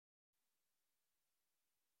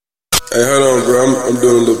Hey, hold on, bro. I'm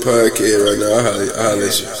doing a little podcast right now. I'll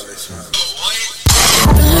let you.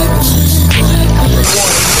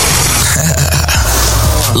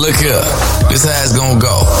 Look here, this how it's gonna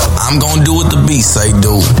go. I'm gonna do what the beat say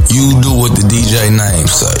do. You do what the DJ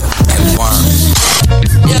name say. And burn.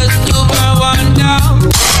 Yes, you burn one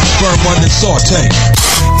down. Burn one and saute.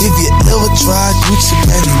 If you ever tried Gucci,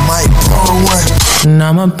 man, you might burn one. And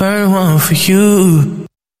I'ma burn one for you.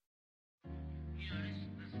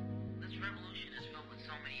 This revolution is filled with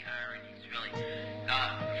so many ironies, really.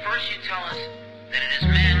 First you tell us that it is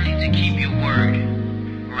manly to keep your word.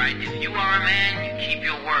 Right? If you are a man, you keep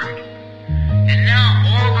your word. And now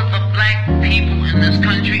all of the black people in this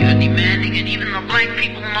country are demanding, and even the black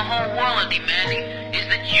people in the whole world are demanding, is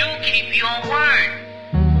that you keep your word.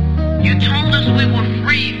 You told us we were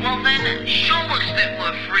free. Well then, show us that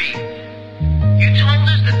we're free. You told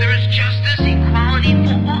us that there is justice, equality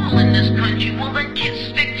for all in this country. Well then,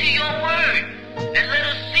 stick to your word. And let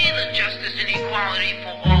us see the justice and equality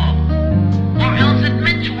for all. Or else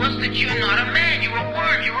admit to us that you're not a man. You're a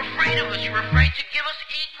word. You're afraid of us. You're afraid to give us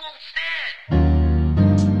equal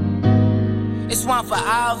stand. It's one for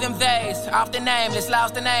all them days. Off the nameless,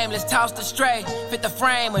 lost the nameless, tossed astray. Fit the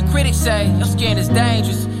frame when critics say your skin is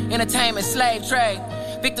dangerous. Entertainment slave trade.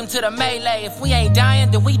 Victim to the melee. If we ain't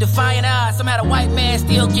dying, then we defying odds. Somehow the white man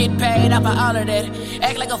still get paid off of all of that.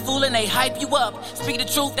 Act like a fool and they hype you up. Speak the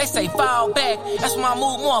truth, they say fall back. That's why I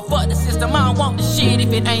move more. Fuck the system. I don't want the shit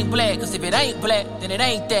if it ain't black. Cause if it ain't black, then it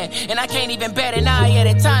ain't that. And I can't even bat an eye at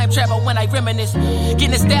a time travel when I reminisce.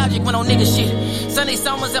 Get nostalgic when on nigga shit. Sunday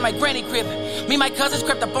summers at my granny crib. Me, my cousins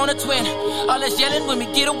crept up on a twin. All this yelling when we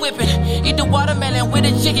get a whipping. Eat the watermelon with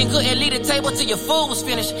the chicken. Couldn't leave the table till your food was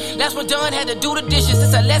finished. That's when Dunn had to do the dishes.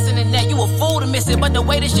 It's a lesson in that. You a fool to miss it. But the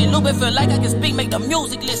way this shit loop, it feel like I can speak, make the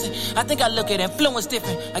music listen. I think I look at influence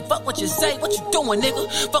different. Like fuck what you say, what you doing, nigga.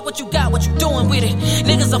 Fuck what you got, what you doing with it.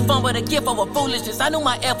 Niggas are fun but a gift over foolishness. I knew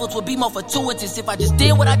my efforts would be more fortuitous if I just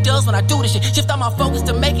did what I does when I do this shit. Shift all my focus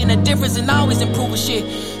to making a difference and always improving shit.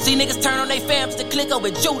 See niggas turn on their fams to click over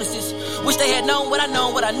Judas's. Wish they had known what I know,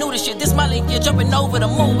 what I knew this shit. This my link, you're jumping over the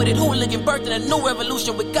moon with it. Who looking birth in a new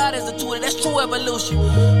revolution with God as a tutor, that's true evolution.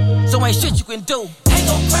 So ain't shit you can do. Ain't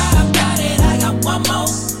gon' cry about it, I got one more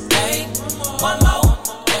day, one more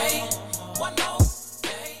day, one more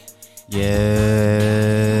day.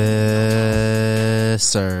 Yes,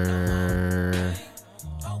 sir.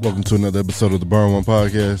 Welcome to another episode of the Burn One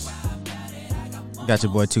Podcast. Got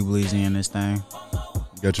your boy Too Bleezy in this thing.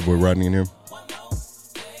 Got your boy Rodney in here.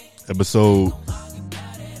 Episode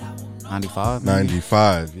 95?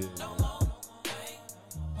 95, yeah.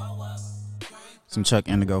 Some Chuck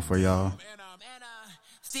Indigo for y'all.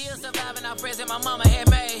 Still surviving our present my mama had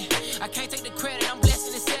made. I can't take the credit, I'm blessed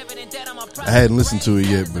in this heaven and that I'm a I hadn't listened to it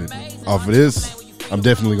yet, but off of this, I'm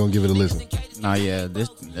definitely gonna give it a listen. Nah, yeah,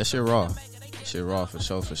 that shit raw. That shit raw for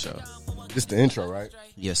sure, for sure. This the intro, right?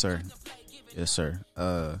 Yes, sir. Yes, sir.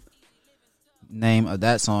 Name of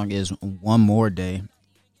that song is One More Day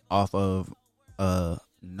off of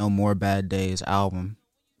No More Bad Days album.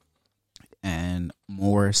 And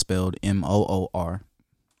more spelled M-O-O-R.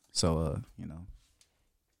 So,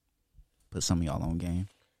 put some of y'all on game.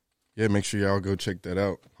 Yeah, make sure y'all go check that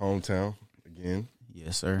out. Hometown, again.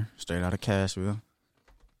 Yes, sir. Straight out of Cashville.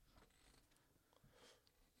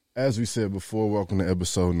 As we said before, welcome to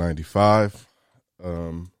episode 95.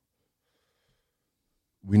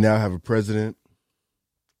 We now have a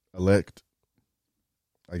president-elect,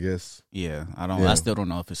 I guess. Yeah, I still don't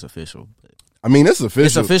know if it's official. But I mean, it's official.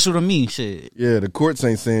 It's official to me, shit. Yeah, the courts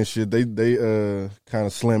ain't saying shit. They kind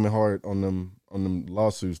of slamming hard on them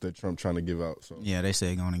lawsuits that Trump trying to give out. So yeah, they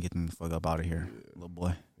say going to get them the fuck up out of here, little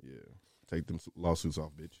boy. Yeah, take them lawsuits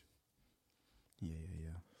off, bitch.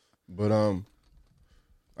 Yeah. But I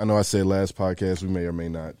know I said last podcast we may or may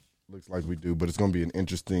not. Looks like we do, but it's gonna be an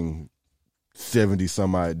interesting 70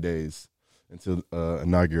 some odd days until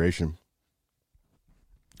inauguration.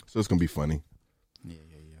 So it's gonna be funny. Yeah.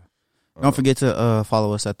 Don't forget to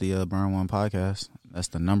follow us at the Burn One Podcast. That's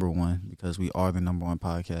the number one because we are the number one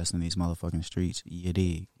podcast in these motherfucking streets. You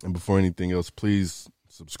dig? And before anything else, please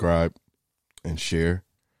subscribe and share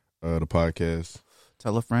the podcast.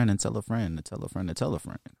 Tell a friend and tell a friend to tell a friend to tell a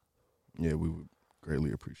friend. Yeah, we would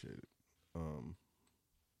greatly appreciate it.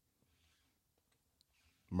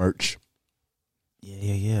 Merch.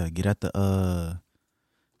 Yeah. Get at the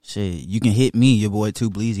shit. You can hit me, your boy Too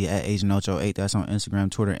Bleezy at Agent Ocho 8. That's on Instagram,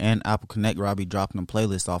 Twitter, and Apple Connect, where I'll be dropping them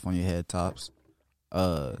playlists off on your head tops.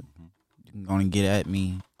 You can go and get at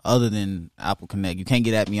me. Other than Apple Connect, you can't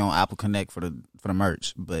get at me on Apple Connect for the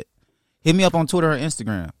merch, but hit me up on Twitter or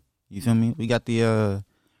Instagram. You feel me? We got the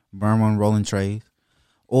Burn One rolling trays.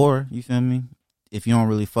 Or, you feel me, if you don't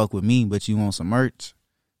really fuck with me, but you want some merch,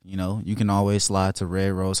 you know, you can always slide to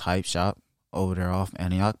Red Rose Hype Shop over there off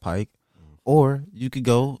Antioch Pike. Or you could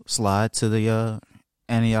go slide to the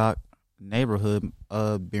Antioch neighborhood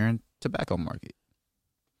beer and tobacco market.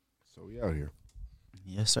 So we out here.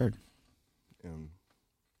 Yes, sir. And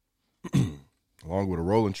along with a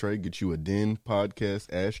rolling tray, get you a Den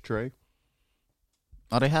podcast ashtray.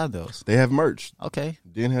 Oh, they have those. They have merch. Okay.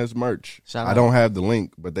 Den has merch. Shout I out. don't have the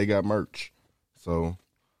link, but they got merch. So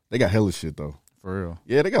they got hella shit though. For real.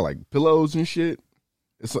 Yeah, they got like pillows and shit.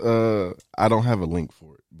 It's I don't have a link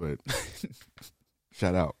for it, but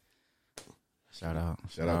shout out. Shout out.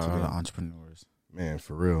 Shout out to the them. entrepreneurs. Man,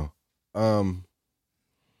 for real.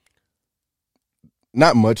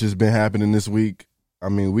 Not much has been happening this week. I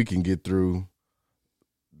mean, we can get through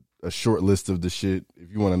a short list of the shit.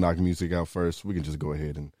 If you want to knock music out first, we can just go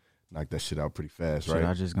ahead and knock that shit out pretty fast, Should right?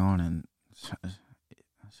 I just go on and should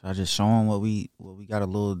I just show them what we got a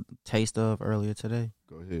little taste of earlier today?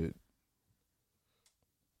 Go ahead.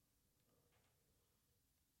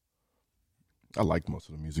 I liked most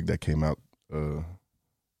of the music that came out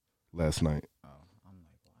last night.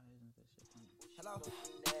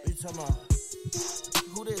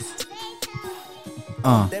 Who this?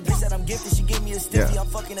 That bitch that I'm gifted, she gave me a stiffy. I'm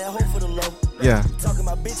fucking that hoe for the low. Yeah. Talking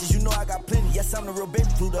about bitches, you know I got plenty. Yes, I'm the real baby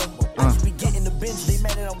Pluto. I should be getting the bench. They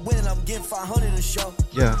mad that I'm winning, I'm getting 500 a show.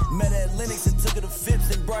 Yeah. Met her at Lennox and took her to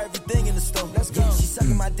Phipps and brought everything in the store. Let's go. She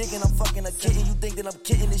sucking my dick and I'm fucking a kitten. You think that I'm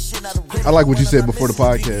kidding this shit? Not a I like what you said before the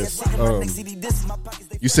podcast.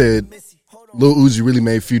 You said Lil Uzi really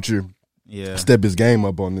made Future step his game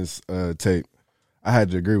up on this tape. I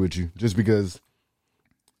had to agree with you just because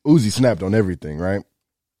Uzi snapped on everything, right?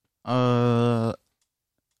 I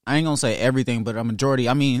ain't gonna say everything, but a majority.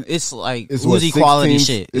 I mean, it's like It's Uzi 16 quality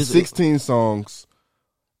shit. It's 16 songs.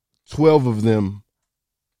 12 of them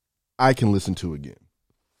I can listen to again.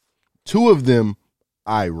 2 of them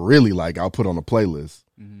I really like. I'll put on a playlist.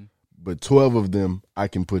 Mm-hmm. But 12 of them I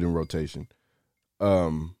can put in rotation.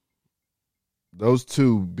 Those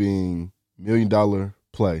 2 being $1 Million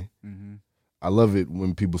Play. Mm-hmm. I love it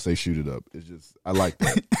when people say shoot it up. It's just, I like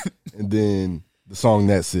that. And then the song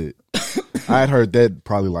That's It. I had heard that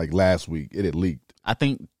probably like last week. It had leaked. I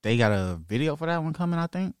think they got a video for that one coming, I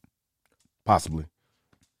think. Possibly.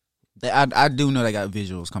 I do know they got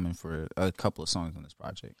visuals coming for a couple of songs on this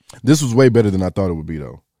project. This was way better than I thought it would be,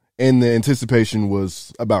 though. And the anticipation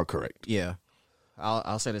was about correct. Yeah.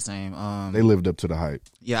 I'll say the same. They lived up to the hype.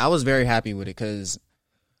 Yeah, I was very happy with it because,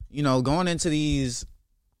 you know, going into these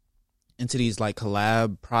like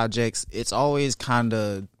collab projects, it's always kind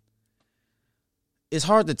of, it's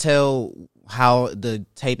hard to tell how the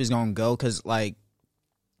tape is gonna go because, like,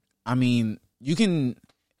 I mean,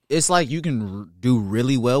 it's like you can do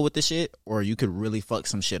really well with the shit or you could really fuck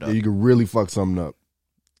some shit up. Yeah, you could really fuck something up.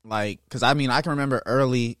 Like, because I mean, I can remember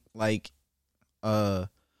early, like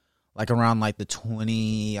around like the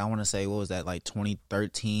 20, I want to say, what was that, like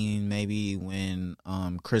 2013 maybe, when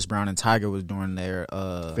Chris Brown and Tiger was doing their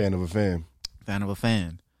Fan of a Fan. Fan of a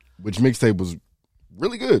Fan. Which mixtape was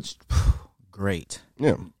really good. Great.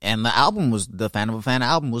 Yeah. And the album was, the Fan of a Fan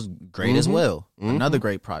album was great as well. Another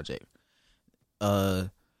great project. I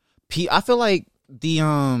feel like the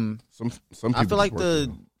some I feel like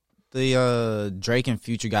people the Drake and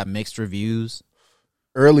Future got mixed reviews.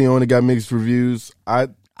 early on it got mixed reviews. I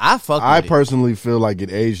personally feel like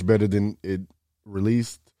it aged better than it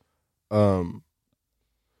released. But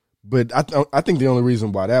I think the only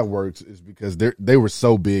reason why that works is because they were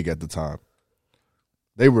so big at the time.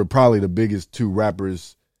 They were probably the biggest 2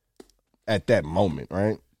 rappers at that moment,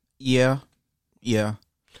 right? Yeah.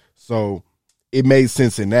 So it made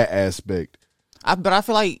sense in that aspect. But I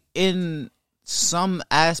feel like in some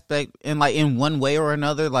aspect, in one way or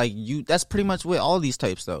another, like that's pretty much with all these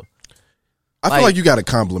tapes though. I feel like you got to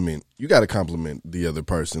compliment the other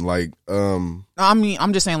person. Like, I mean,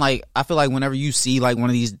 I'm just saying, like, I feel like whenever you see like one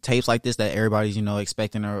of these tapes like this that everybody's, you know,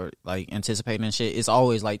 expecting or like anticipating and shit, it's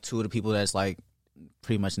always like 2 of the people that's like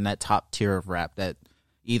pretty much in that top tier of rap that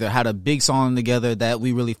either had a big song together that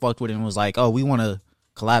we really fucked with and was like, oh, we want a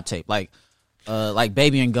collab tape, like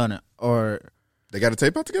Baby and Gunna, or they got a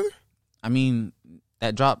tape out together. I mean,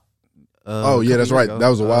 that dropped. Oh yeah, that's right. Ago. That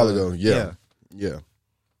was a while ago. Yeah.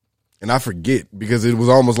 And I forget because it was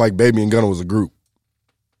almost like Baby and Gunna was a group.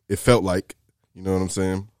 It felt like, you know what I'm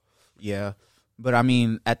saying? Yeah, but I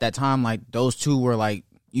mean, at that time, like those 2 were like,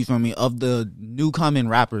 you feel me, of the new coming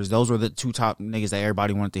rappers, those were the 2 top niggas that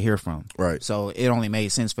everybody wanted to hear from. Right. So it only made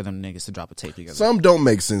sense for them niggas to drop a tape together. Some don't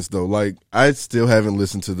make sense though. Like I still haven't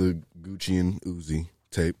listened to the Gucci and Uzi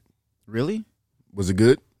tape. Really? Was it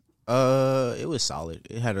good? It was solid.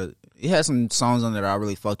 It had some songs on there that I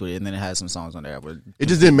really fucked with, and then it had some songs on there that were. It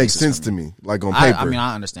just didn't make sense to me, like on paper. I mean,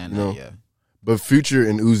 I understand that, yeah. But Future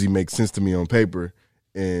and Uzi make sense to me on paper,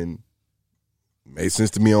 and made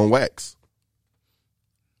sense to me on wax.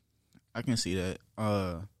 I can see that.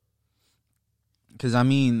 Because I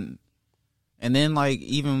mean, and then like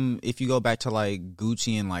even if you go back to like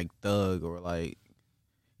Gucci and like Thug or like,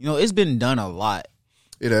 you know, it's been done a lot.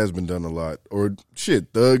 It has been done a lot. Or shit,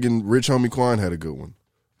 Thug and Rich Homie Quan had a good one,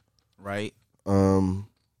 right?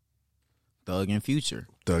 Thug and Future,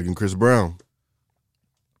 Thug and Chris Brown.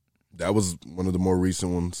 That was one of the more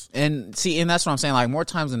recent ones. And see, and that's what I'm saying. Like more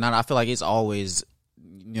times than not, I feel like it's always,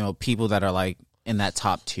 you know, people that are like in that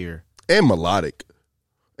top tier and melodic,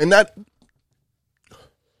 and that.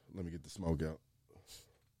 Let me get the smoke out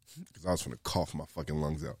because I was gonna cough my fucking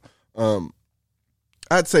lungs out.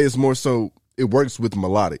 I'd say it's more so it works with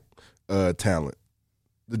melodic talent,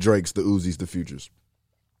 the Drakes, the Uzis, the Futures.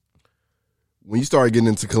 When you start getting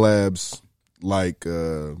into collabs like,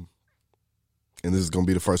 and this is gonna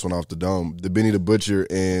be the first one off the dome, the Benny the Butcher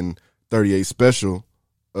and 38 Special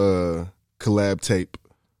collab tape.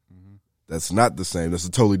 That's not the same. That's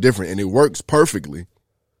a totally different, and it works perfectly.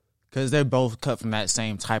 Because they're both cut from that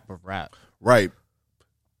same type of rap. Right.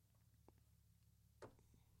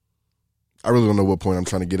 I really don't know what point I'm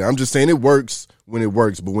trying to get at. I'm just saying it works when it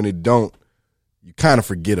works, but when it don't, you kind of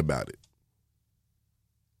forget about it.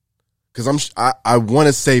 Because I want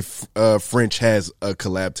to say French has a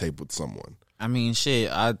collab tape with someone. I mean, shit,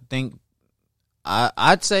 I think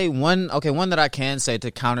I'd say one that I can say to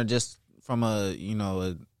counter just from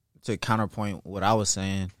to counterpoint what I was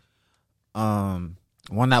saying.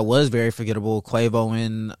 One that was very forgettable, Quavo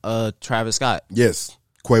and Travis Scott. Yes.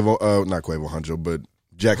 Quavo, not Quavo Huncho, but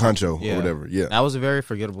Jack Huncho or whatever. Yeah. That was a very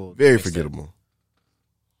forgettable. Very forgettable.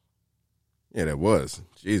 Yeah, that was.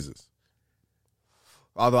 Jesus.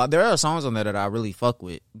 Although there are songs on there that I really fuck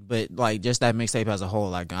with, but like just that mixtape as a whole,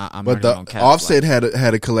 like I'm. But the Offset had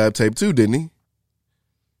a collab tape too, didn't he?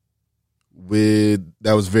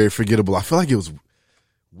 That was very forgettable. I feel like it was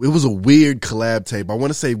a weird collab tape. I want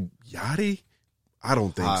to say Yachty. I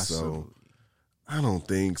don't think so. I don't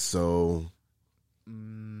think so.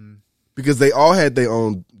 Because they all had their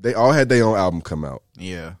own album come out.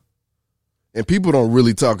 Yeah. And people don't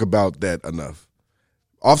really talk about that enough.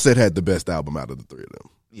 Offset had the best album out of the three of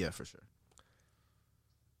them. Yeah, for sure.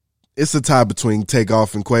 It's a tie between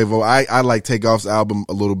Takeoff and Quavo. I like Takeoff's album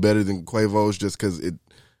a little better than Quavo's just because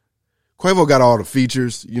Quavo got all the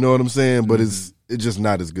features, you know what I'm saying? But it's just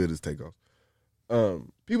not as good as Takeoff.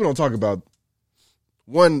 People don't talk about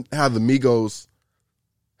how the Migos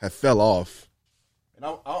have fell off. And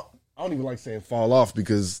I don't even like saying fall off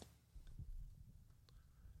because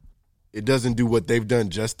it doesn't do what they've done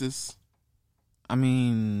justice. I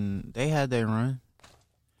mean, they had their run,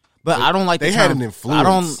 but I don't like they had an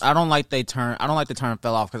influence. I don't like the term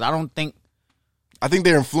fell off because I think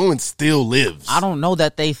their influence still lives. I don't know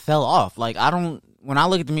that they fell off. Like when I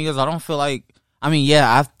look at the Migos, I don't feel like. I mean,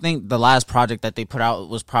 yeah, I think the last project that they put out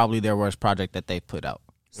was probably their worst project that they put out.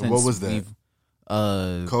 And what was that?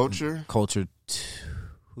 Culture? Culture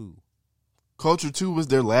 2. Culture 2 was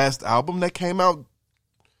their last album that came out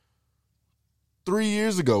 3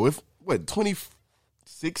 years ago.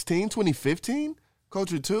 2016, 2015?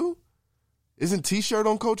 Culture 2? Isn't T-Shirt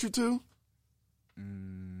on Culture 2?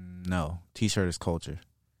 No. T-Shirt is Culture.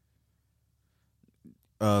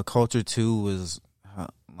 Culture 2 was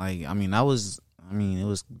it was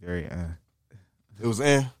very It was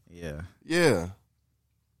Yeah. Yeah.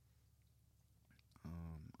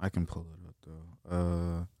 I can pull it up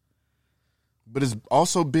though. But it's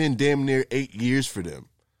also been damn near 8 years for them.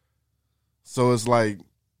 So it's like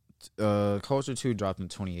Culture 2 dropped in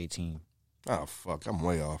 2018. Oh fuck, I'm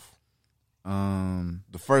way off.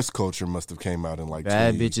 The first Culture must have came out in like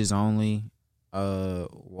Bad Bitches Only.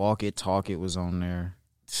 Walk It, Talk It was on there.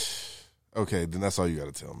 Okay, then that's all you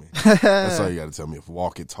got to tell me. That's all you got to tell me. If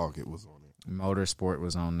Walk It, Talk It was on it. Motorsport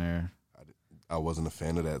was on there. I wasn't a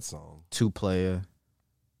fan of that song. 2 Player.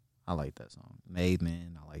 I like that song. Made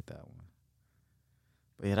Men. I like that one.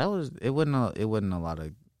 But yeah, it wasn't a lot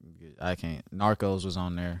of good. I can't. Narcos was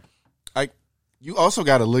on there. You also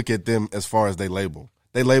got to look at them as far as they label.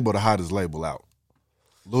 They label the hottest label out.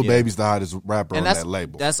 Lil Baby's the hottest rapper on that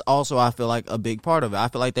label. That's also, I feel like, a big part of it. I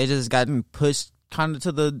feel like they just gotten pushed kind of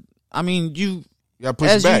to the. I mean, you got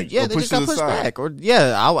pushed back. They just got pushed back. Or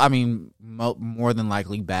I mean, more than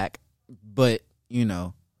likely back. But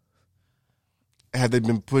have they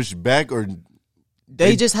been pushed back or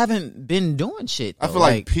they just haven't been doing shit? Though. I feel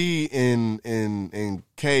like P and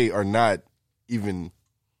K are not even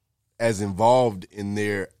as involved in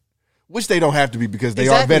their which they don't have to be because they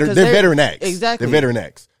Exactly, are veteran. 'cause They're they're- veteran acts. exactly. They're veteran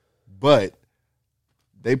acts, but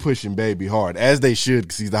they pushing Baby hard as they should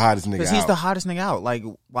because he's the hottest nigga. Because out. he's the hottest nigga out. Like,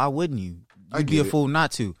 why wouldn't you? You'd be get a it. fool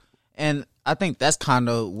not to. And I think that's kind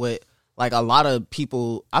of what, like, a lot of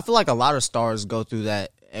people, I feel like a lot of stars go through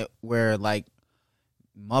that where, like,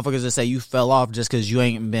 motherfuckers that say you fell off just because you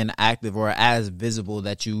ain't been active or as visible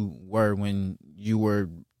that you were when you were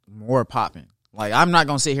more popping. Like, I'm not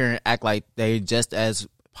going to sit here and act like they just as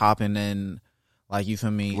popping and, like, you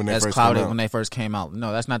feel me, When they as first clouded came out. when they first came out.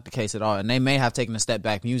 No, that's not the case at all. And they may have taken a step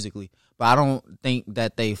back musically, but I don't think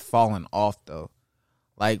that they've fallen off, though.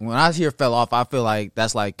 Like, when I hear fell off, I feel like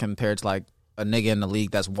that's, like, compared to, like, a nigga in the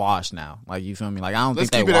league that's washed now. Like, you feel me? Like, I don't Let's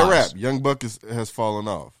think keep they it at washed. rap. Young Buck has fallen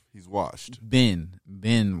off. He's washed, Been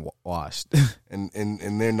washed. and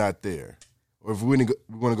they're not there. Or if we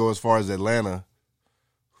want to go as far as Atlanta,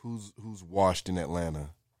 who's washed in Atlanta?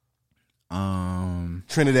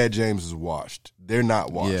 Trinidad James is washed. They're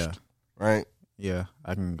not washed. Yeah. Right? Yeah,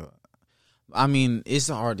 I can go. I mean, it's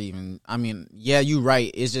hard to even. I mean, yeah, you're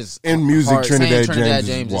right. It's just In music, hard. Saying Trinidad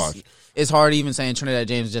James is washed. It's hard even saying Trinidad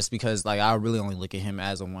James just because, like, I really only look at him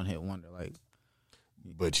as a one-hit wonder. Like,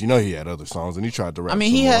 But you know he had other songs and he tried to rap. I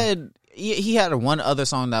mean, some he more. had one other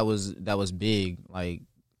song that was big, like,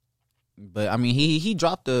 but I mean, he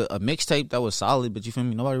dropped a mixtape that was solid. But you feel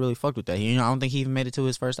me? Nobody really fucked with that. I don't think he even made it to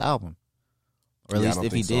his first album, or at Yeah, I least don't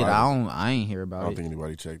if he think so did, either. I ain't hear about I don't it. think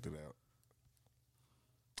anybody checked it out.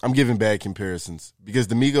 I'm giving bad comparisons because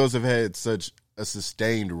the Migos have had such a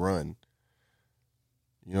sustained run.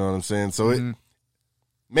 You know what I'm saying? So it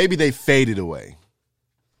maybe they faded away,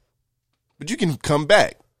 but you can come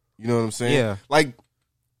back. You know what I'm saying? Yeah. Like,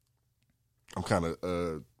 I'm kind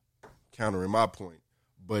of countering my point,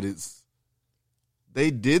 but they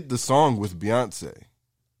did the song with Beyonce,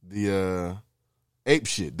 the Ape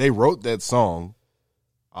Shit. They wrote that song.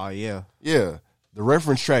 Oh yeah, Yeah, the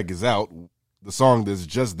reference track is out. The song that's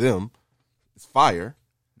just them, it's fire,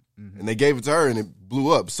 and they gave it to her and it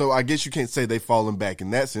blew up. So I guess you can't say they fallen back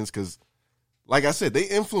in that sense because, like I said, they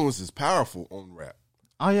influence is powerful on rap.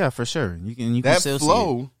 oh yeah, for sure. You can That still see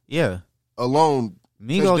flow it. Yeah, alone,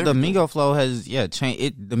 the touched everything. Migo flow has changed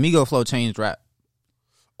it. The Migo flow changed rap.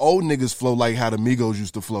 Old niggas flow like how the Migos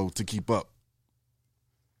used to flow to keep up.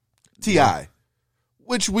 T.I.,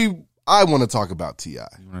 which I want to talk about T.I.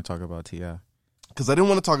 You want to talk about T.I.? because I didn't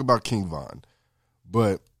want to talk about King Von,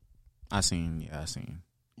 but I seen.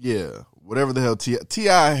 yeah, whatever the hell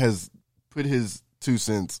T.I. has put his 2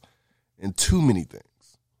 cents in too many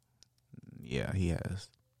things. Yeah, he has.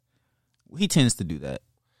 He tends to do that.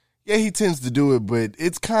 Yeah, he tends to do it, but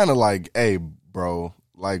it's kind of like, hey, bro,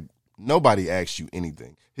 like nobody asked you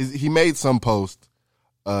anything. He made some post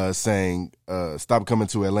saying, stop coming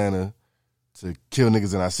to Atlanta to kill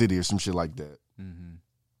niggas in our city or some shit like that. Mm-hmm.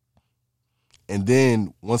 And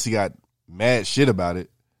then once he got mad shit about it,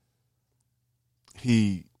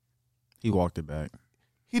 he walked it back.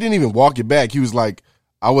 He didn't even walk it back. He was like,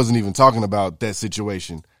 I wasn't even talking about that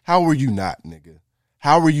situation. How were you not, nigga?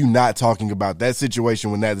 How were you not talking about that situation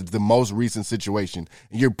when that is the most recent situation?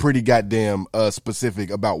 And you're pretty goddamn specific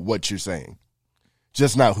about what you're saying.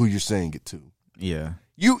 Just not who you're saying it to. Yeah.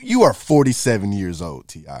 You are 47 years old,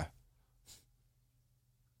 T.I.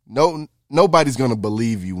 Nobody's gonna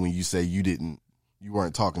believe you when you say you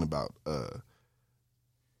weren't talking about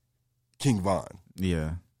King Von.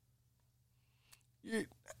 Yeah.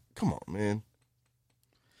 Come on, man.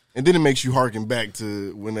 And then it makes you harken back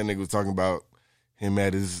to when that nigga was talking about him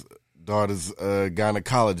at his daughter's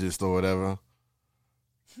gynecologist or whatever.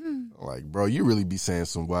 Like, bro, you really be saying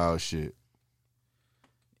some wild shit.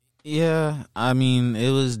 Yeah, I mean,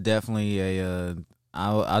 it was definitely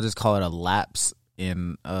I'll just call it a lapse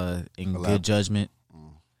in good judgment.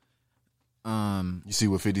 You see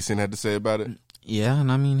what 50 Cent had to say about it? Yeah,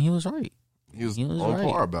 and I mean, he was right. He was on on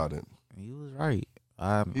par about it. He was right.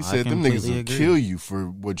 He said them niggas will kill you for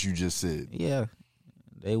what you just said. Yeah,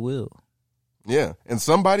 they will. Yeah, and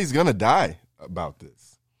somebody's gonna die about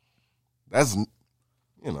this. That's,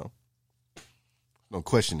 no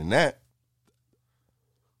questioning that.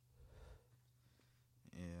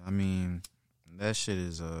 Yeah, I mean, that shit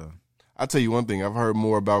is I'll tell you one thing. I've heard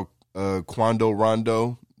more about Quando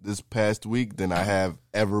Rondo this past week than I have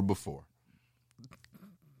ever before.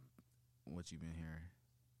 What you been hearing?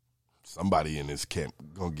 Somebody in this camp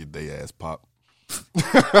gonna get their ass popped.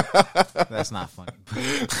 That's not funny.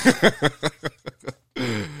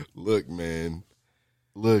 Look, man.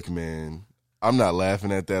 I'm not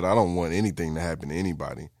laughing at that. I don't want anything to happen to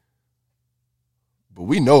anybody. But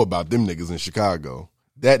we know about them niggas in Chicago.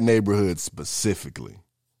 That neighborhood specifically.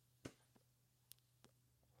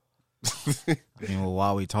 I mean, well,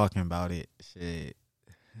 while we talking about it, shit,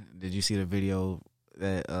 did you see the video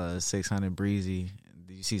that 600 Breezy?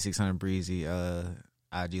 Did you see 600 Breezy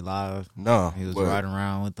IG Live? No. He was what? riding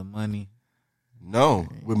around with the money. No,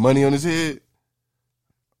 with money on his head.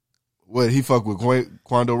 What, he fuck with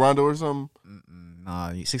Quando Rondo or something?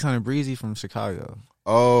 Nah, 600 Breezy from Chicago.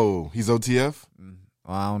 Oh, he's OTF?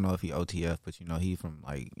 Well, I don't know if he OTF, but you know he from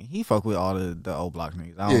like he fuck with all the O Block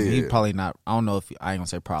niggas. He probably not. I don't know if I ain't gonna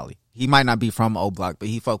say probably. He might not be from O Block, but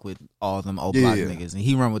he fuck with all of them O Block niggas, and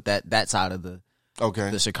he run with that side of the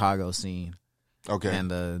Chicago scene. Okay,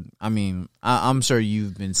 and I mean I'm sure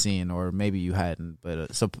you've been seeing, or maybe you hadn't,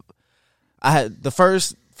 but so I had the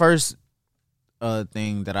first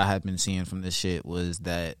thing that I had been seeing from this shit was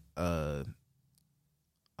that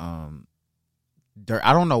Dirk,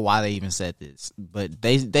 I don't know why they even said this, but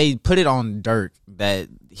they put it on Dirk that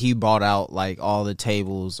he bought out like all the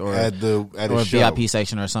tables or at a VIP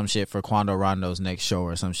section or some shit for Quando Rondo's next show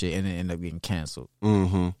or some shit, and it ended up getting canceled.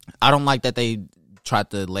 Mm-hmm. I don't like that they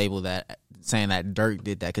tried to label that saying that Dirk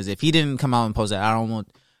did that, because if he didn't come out and post that,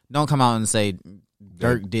 don't come out and say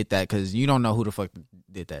Dirk did that, because you don't know who the fuck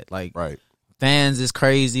did that. Like, right. Fans is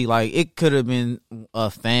crazy. Like, it could have been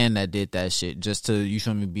a fan that did that shit just to, you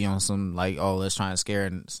feel me, be on some, like, oh, let's try and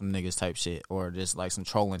scare some niggas type shit, or just, like, some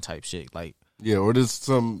trolling type shit. Like, yeah, or just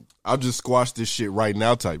some, I'll just squash this shit right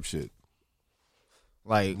now type shit.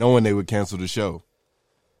 Like, knowing they would cancel the show.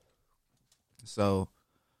 So,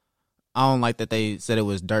 I don't like that they said it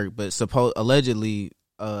was Dirk, but allegedly,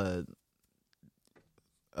 Dirk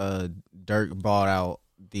bought out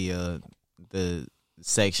the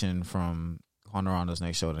section from Quando Rondo's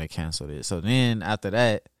next show, and they canceled it. So then after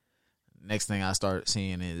that, next thing I start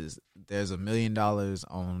seeing is there's $1 million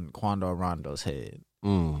on Quando Rondo's head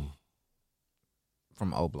from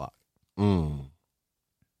O Block. That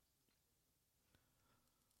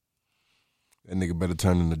nigga better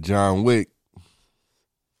turn into John Wick.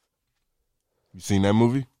 You seen that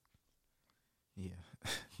movie? Yeah.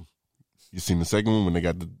 You seen the second one when they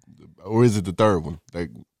got or is it the third one?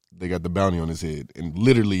 They got the bounty on his head, and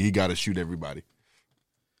literally he got to shoot everybody.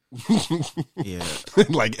 Yeah.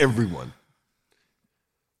 Like everyone.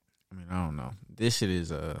 I mean, I don't know. This shit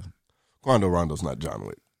is Quando Rondo's not John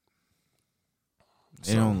Wick.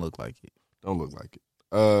 It don't look like it. Don't look like it.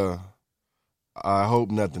 I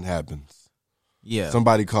hope nothing happens. Yeah.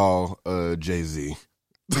 Somebody call Jay-Z.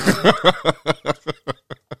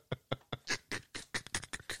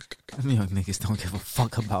 Them young niggas don't give a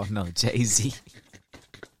fuck about no Jay-Z.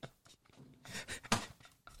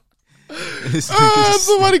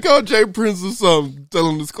 Somebody call Jay Prince or something. Tell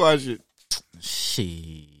him to squash it. Shit.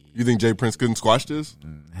 You think Jay Prince couldn't squash this?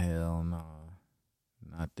 Hell no.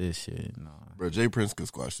 Not this shit, no. Bro, Jay Prince could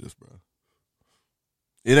squash this, bro.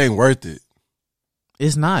 It ain't worth it.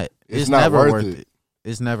 It's not. It's not never worth worth it. it.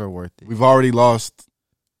 It's never worth it. We've already lost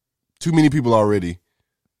too many people already.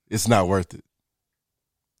 It's not worth it.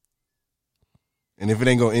 And if it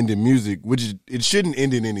ain't gonna end in music, which it shouldn't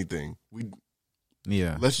end in anything.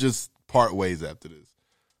 Let's just part ways after this.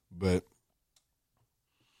 But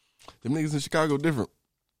them niggas in Chicago different.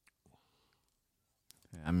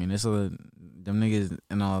 I mean, them niggas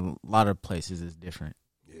in a lot of places is different.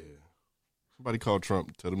 Yeah. Somebody call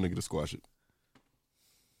Trump. Tell them nigga to squash it.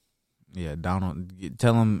 Yeah, Donald.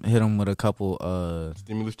 Tell him, hit him with a couple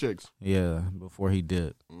stimulus checks. Yeah, before he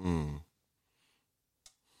did.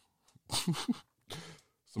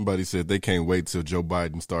 Somebody said they can't wait till Joe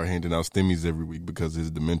Biden start handing out stimmies every week because of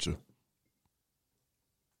his dementia.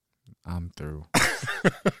 I'm through.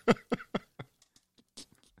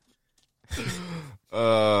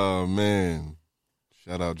 Oh, man.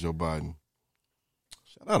 Shout out Joe Biden.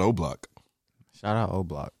 Shout out O Block. Shout out O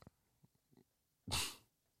Block.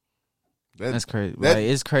 That's crazy.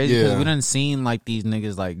 It's crazy because we done seen like these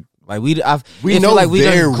niggas we know like we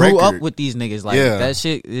done grew up with these niggas that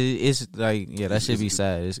shit. It's like that should be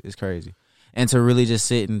sad. It's crazy, and to really just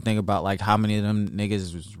sit and think about like how many of them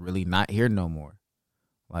niggas was really not here no more.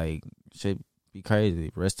 Like shit be crazy.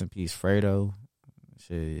 Rest in peace, Fredo.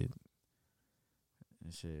 Shit.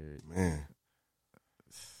 Man.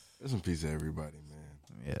 Rest in peace to everybody, man.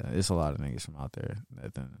 Yeah, it's a lot of niggas from out there.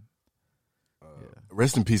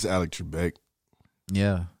 Rest in peace, Alex Trebek.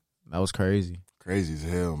 Yeah, that was crazy. Crazy as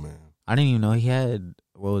hell, man. I didn't even know he had,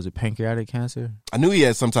 pancreatic cancer? I knew he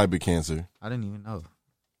had some type of cancer. I didn't even know.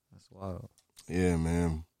 That's wild. Yeah,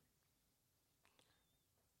 man.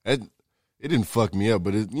 It didn't fuck me up,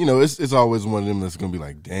 but it's always one of them that's gonna be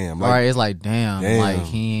like, damn. Like, right, it's like, damn, like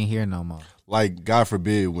he ain't here no more. Like, God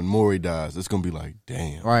forbid, when Maury dies, it's gonna be like,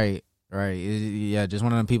 damn. Right. Yeah, just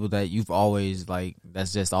one of them people that you've always,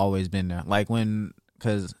 that's just always been there. Like,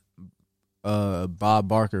 because Bob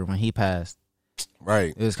Barker when he passed.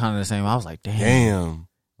 Right. It was kind of the same. I was like, Damn.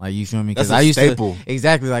 Like, you feel me? That's Because a I used staple. to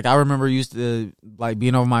exactly like I remember used to like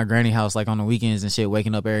being over my granny house like on the weekends and shit,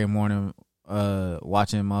 waking up every morning,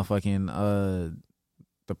 watching motherfucking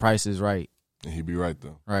The Price is Right. And he'd be right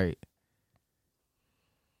though. Right.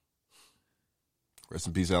 Rest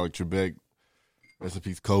in peace, Alec Trebek. Rest in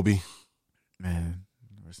peace, Kobe. Man,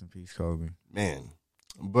 rest in peace, Kobe. Man.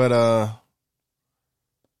 But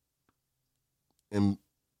and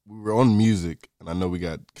we were on music, and I know we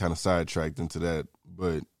got kind of sidetracked into that,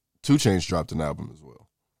 but 2 Chainz dropped an album as well.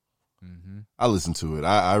 Mm-hmm. I listened to it.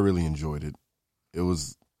 I really enjoyed it. It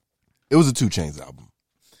was a 2 Chainz album.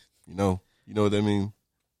 You know what I mean?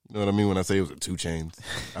 You know what I mean when I say it was a 2 Chainz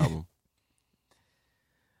album?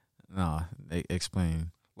 No,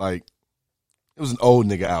 explain. Like, it was an old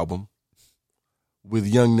nigga album with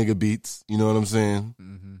young nigga beats. You know what I'm saying?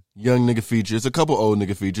 Mm-hmm. Young nigga features. A couple old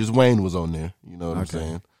nigga features. Wayne was on there. You know what I'm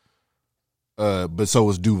saying? But so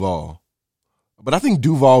was Duval. But I think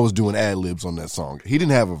Duval was doing ad-libs on that song. He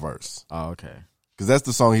didn't have a verse. Oh, okay. Because that's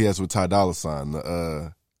the song he has with Ty Dolla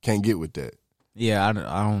 $ign. Can't Get With That. Yeah, I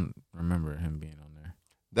don't remember him being on there.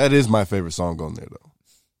 That is my favorite song on there, though.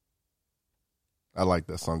 I like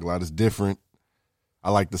that song a lot. It's different.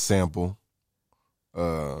 I like the sample.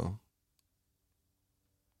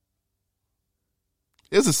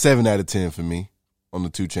 It's a 7 out of 10 for me on the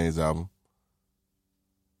 2 Chainz album.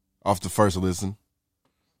 Off the first listen.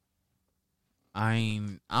 I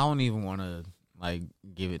don't even want to like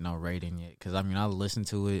give it no rating yet because I mean I listened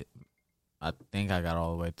to it. I think I got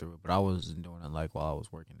all the way through it, but I wasn't doing it like while I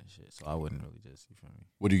was working and shit, so I wouldn't really just, you feel me?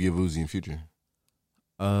 What do you give Uzi in Future?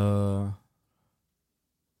 Probably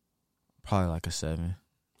like a 7,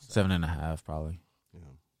 7.5, probably. Yeah.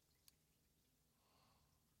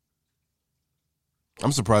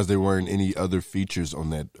 I'm surprised there weren't any other features on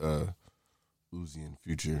that Uzi and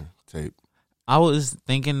Future tape. I was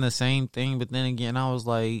thinking the same thing, but then again, I was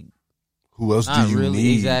like, who else do you really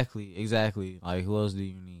need? Exactly. Like, who else do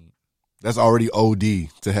you need? That's already OD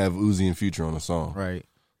to have Uzi and Future on a song. Right.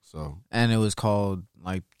 So, and it was called,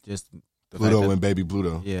 like, just the Pluto and Baby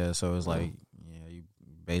Pluto. Yeah, so it was like, yeah, you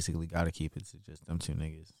basically got to keep it to just them 2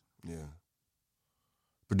 niggas. Yeah.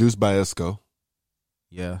 Produced by Esco.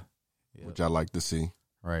 Yeah. Which I like to see.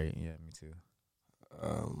 Right, yeah, me too.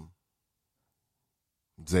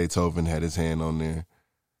 Zaytoven had his hand on there.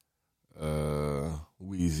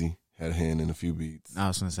 Weezy had a hand in a few beats. I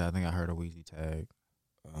was going to say, I think I heard a Weezy tag.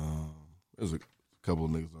 There's a couple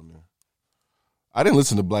of niggas on there. I didn't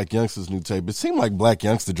listen to Black Youngster's new tape. It seemed like Black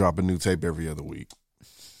Youngster drop a new tape every other week.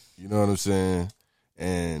 You know what I'm saying?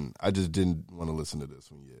 And I just didn't want to listen to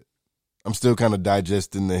this one yet. I'm still kind of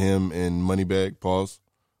digesting the him and Moneybagg, pause.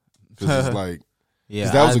 Because it's like, yeah,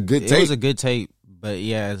 that was a good tape. It was a good tape, but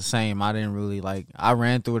yeah, it's the same. I didn't really like. I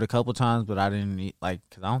ran through it a couple times, but I didn't like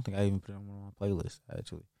because I don't think I even put it on my playlist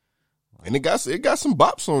actually. And it got some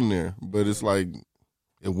bops on there, but it's like,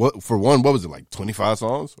 for one, what was it like 25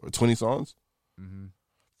 songs or 20 songs?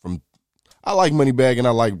 Mm-hmm. I like Moneybagg and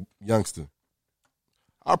I like Youngster.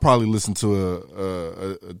 I'll probably listen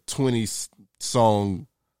to a 20 song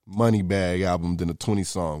Moneybagg album than a 20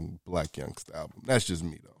 song Black Youngster album. That's just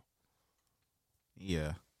me though.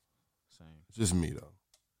 Yeah, same. It's just me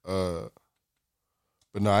though.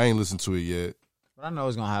 But no, I ain't listened to it yet. But I know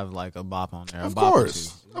it's gonna have like a bop on there. Of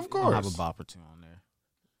course. Have a bop or 2 on there.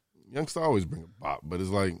 Youngster always bring a bop, but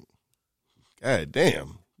it's like, God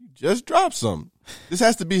damn, you just dropped something. This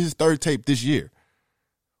has to be his 3rd tape this year,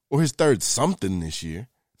 or his 3rd something this year.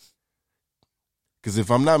 Because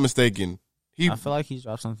if I'm not mistaken, I feel like he's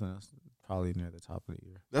dropped something else probably near the top of the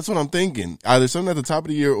year. That's what I'm thinking. Either something at the top of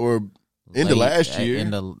the year or end of last year.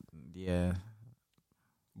 Yeah.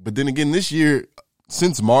 But then again, this year,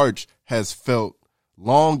 since March, has felt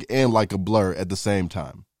long and like a blur at the same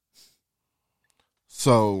time.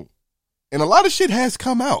 So, and a lot of shit has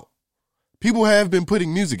come out. People have been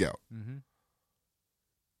putting music out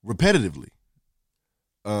repetitively.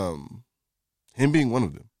 Him being one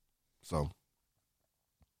of them. So,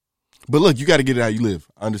 but look, you got to get it how you live.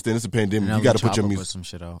 I understand it's a pandemic. NLE You got to put your Choppa music. Put some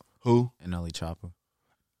shit out. Who? NLE Choppa.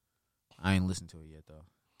 I ain't listened to it yet though.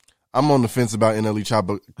 I'm on the fence about NLE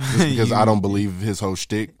Choppa because I don't believe his whole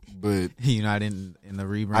shtick. But you're not in the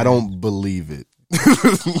rebrand. I don't believe it.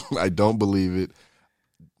 I don't believe it.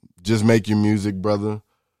 Just make your music, brother.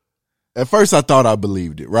 At first, I thought I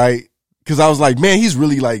believed it, right? Because I was like, man, he's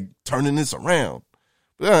really like turning this around.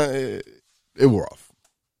 But it wore off.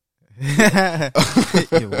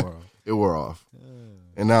 It wore off.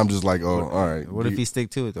 And now I'm just like, oh, all right. What if he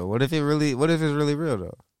stick to it though? What if it's really real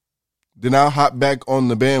though? then I'll hop back on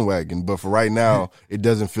the bandwagon. But for right now, it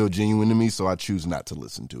doesn't feel genuine to me, so I choose not to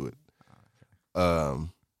listen to it. But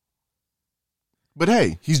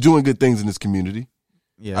hey, he's doing good things in his community.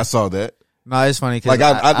 Yeah, I saw that. No, it's funny because Like,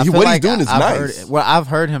 I feel what like he's doing is nice. I've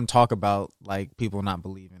heard him talk about like people not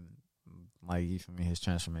believing, like you feel me, his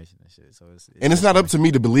transformation and shit. So it's not up to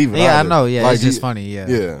me to believe it. Yeah, either. I know. Yeah, like, it's just funny. Yeah,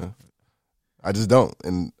 yeah. I just don't,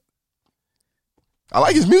 and I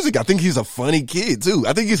like his music. I think he's a funny kid too.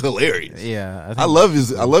 I think he's hilarious. Yeah, I love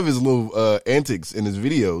his little antics in his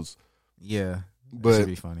videos. Yeah, but should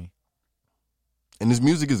be funny. And his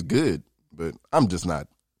music is good, but I'm just not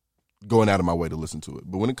going out of my way to listen to it.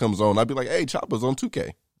 But when it comes on, I'd be like, "Hey, Chopper's on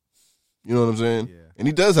 2K." You know what I'm saying? Yeah. And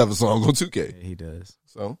he does have a song on 2K. Yeah, he does.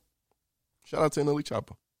 So, shout out to NLE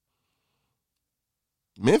Chopper.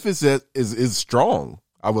 Memphis is strong.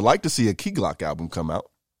 I would like to see a Key Glock album come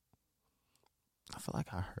out. I feel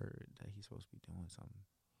like I heard that he's supposed to be doing something.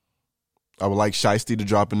 I would like Shiesty to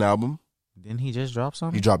drop an album. Didn't he just drop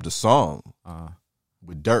something? He dropped a song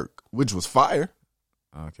with Dirk, which was fire.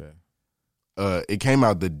 Okay. It came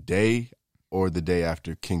out the day or the day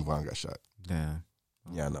after King Von got shot. Damn.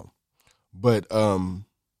 Yeah, I know. But the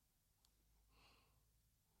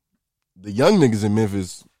young niggas in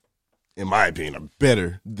Memphis, in my opinion, are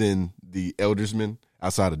better than the Eldersmen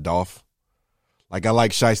outside of Dolph. Like, I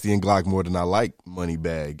like Shiesty and Glock more than I like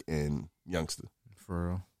Moneybag and Youngster. For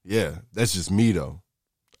real. Yeah, that's just me though.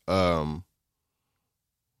 And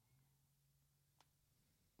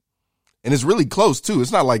it's really close too.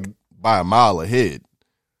 It's not like by a mile ahead.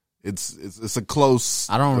 It's a close,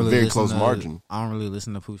 very close margin. I don't really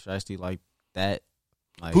listen to Pooh Shiesty like that.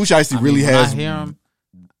 Like, Pooh Shiesty really when has I hear him,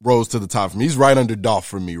 rose to the top for me. He's right under Dolph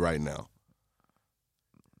for me right now.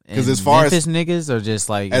 Because as far Memphis as niggas are just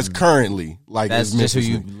like as currently, like that's as just who Memphis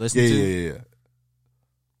you niggas. listen yeah, to. Yeah.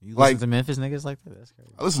 You Like- listen to Memphis niggas like that? That's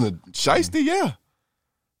crazy. I listen to Shiesty, yeah.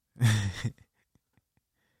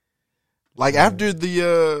 Like after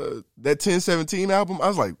the that 1017 album, I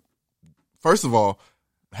was like, first of all,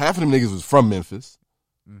 half of them niggas was from Memphis.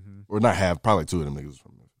 Or not half, probably two of them niggas was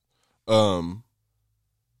from Memphis.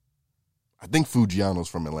 I think Fujiano's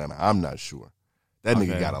from Atlanta. I'm not sure. That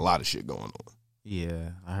nigga got a lot of shit going on.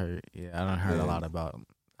 Yeah, I heard. Yeah, I done heard a lot about.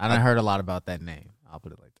 I done heard a lot about that name. I'll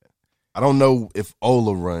put it like that. I don't know if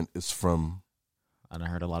Ola Runt is from. I done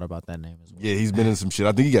heard a lot about that name as well. Yeah, he's been in some shit.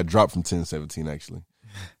 I think he got dropped from 1017 actually,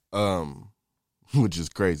 which is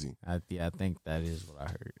crazy. I think that is what I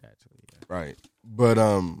heard actually. Yeah. Right, but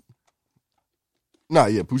Pooh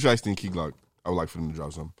Shiesty and Key Glock, I would like for them to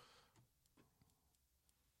drop something.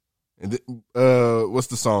 And what's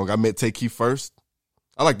the song? I Met Take Keith First.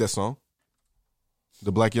 I like that song.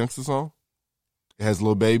 The Black Youngster song. It has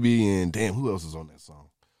Lil Baby and damn, who else is on that song?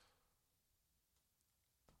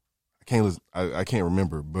 I can't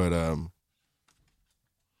remember, but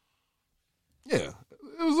yeah,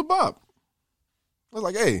 it was a bop. I was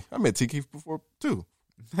like, hey, I met T Keith before too.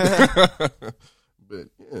 But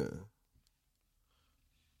yeah,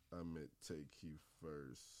 I met Take Keith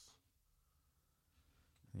First.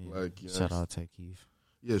 Yeah. Like, Shout out Take Keith.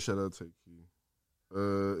 Yeah, shout out Take Keith.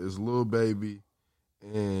 It's Lil Baby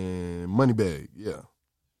and Moneybag. Yeah.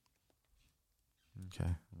 Okay,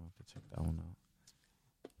 I'm gonna have to check that one out.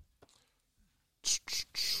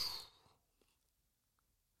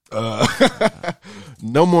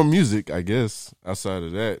 No more music, I guess. Outside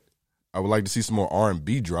of that, I would like to see some more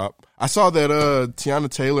R&B drop. I saw that Tiana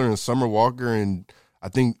Taylor and Summer Walker and I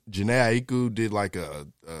think Janae Aiko did like a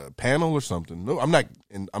panel or something. No, I'm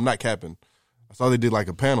not capping. I saw they did like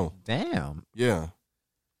a panel. Damn. Yeah.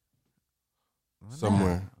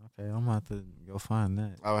 Somewhere. Okay, I'm gonna have to go find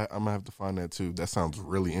that. I'm gonna have to find that too. That sounds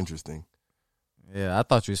really interesting. Yeah, I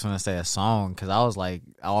thought you was gonna say a song because I was like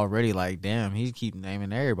already like, damn, he keep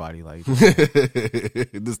naming everybody like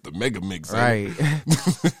This the mega mix, right.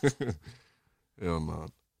 Hell no,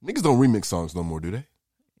 niggas don't remix songs no more, do they?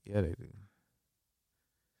 Yeah, they do.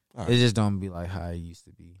 All right. It just don't be like how it used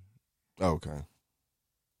to be. Okay.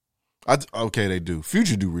 Okay, they do.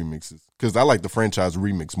 Future do remixes because I like the franchise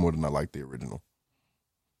remix more than I like the original.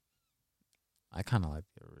 I kind of like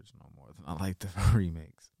the original more than I like the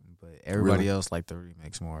remix, but everybody Really? else like the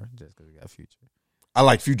remix more just because we got Future. I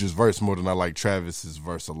like Future's verse more than I like Travis's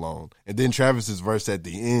verse alone, and then Travis's verse at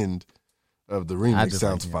the end of the I remix just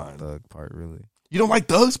sounds like fine. Thug part really. You don't like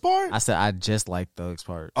Thug's part? I said I just like Thug's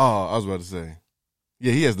part. Oh, I was about to say,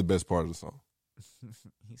 yeah, he has the best part of the song.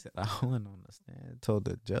 He said, I went on the stand, told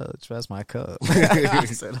the judge, that's my cup. I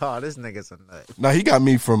said, oh, this nigga's a nut. Now, he got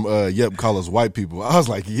me from, call us white people. I was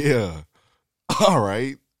like, yeah, all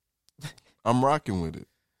right. I'm rocking with it.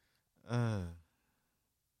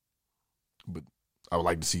 But I would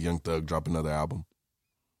like to see Young Thug drop another album.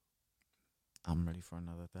 I'm ready for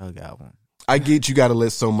another Thug album. I get you got to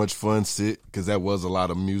let So Much Fun sit because that was a lot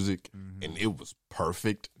of music and it was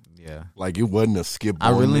perfect. Yeah. Like it wasn't a skip.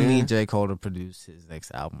 I really there. need J. Cole to produce his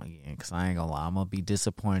next album again because I ain't gonna lie, I'm gonna be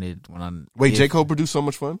disappointed when I'm. Wait, J. Cole produced So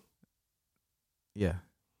Much Fun? Yeah.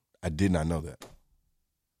 I did not know that.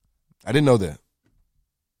 I didn't know that.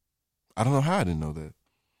 I don't know how I didn't know that.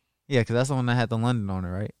 Yeah, because that's the one that had the London on it,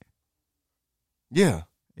 right? Yeah.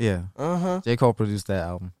 Yeah. J. Cole produced that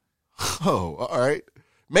album. Oh, all right.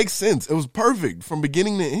 Makes sense. It was perfect from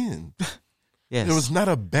beginning to end. Yes. There was not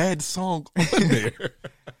a bad song on there.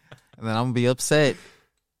 And then I'm gonna be upset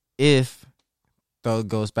if Thug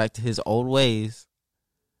goes back to his old ways.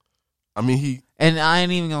 I mean, and I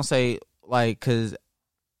ain't even gonna say like, cause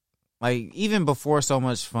like even before So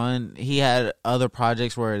Much Fun, he had other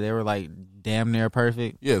projects where they were like damn near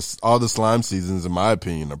perfect. Yes, all the Slime seasons, in my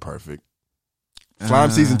opinion, are perfect. Slime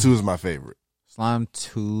season 2 is my favorite. Slime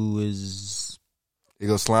 2 is. It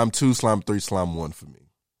goes Slime 2, Slime 3, Slime 1 for me.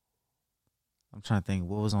 I'm trying to think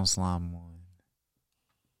what was on Slime 1.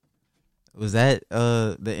 Was that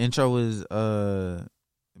the intro was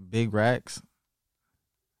Big Racks?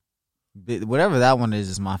 Whatever that one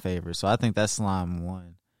is my favorite. So I think that's Slime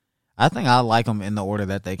 1. I think I like them in the order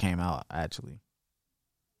that they came out, actually.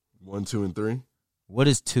 1, 2, and 3? What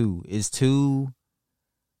is 2? Is 2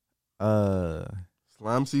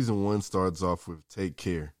 Slime season 1 starts off with Take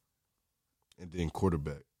Care and then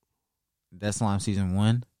Quarterback. That's Slime season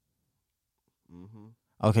 1? Mm-hmm.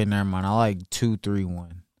 Okay, never mind. I like 2, 3,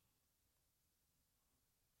 1.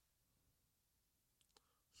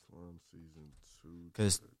 Slime season 2.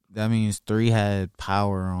 Because that means 3 had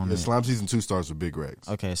power on it. Slime season 2 starts with Big Racks.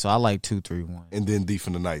 Okay, so I like 2, 3, 1. And then Thief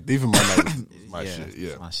in the Night. Thief in my Night is my shit. Yeah,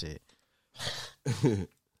 it's my shit.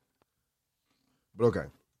 But okay.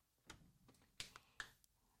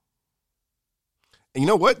 And you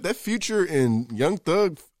know what? That Future and Young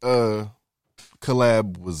Thug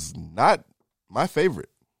collab was not my favorite.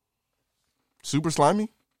 Super Slimy?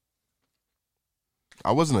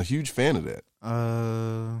 I wasn't a huge fan of that.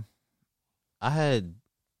 I had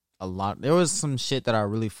a lot. There was some shit that I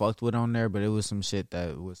really fucked with on there, but it was some shit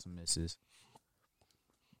that was some misses.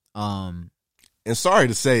 And sorry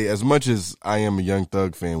to say, as much as I am a Young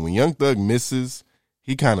Thug fan, when Young Thug misses,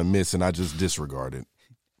 he kind of miss, and I just disregard it.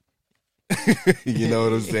 You know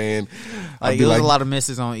what I'm saying? Like, there was a lot of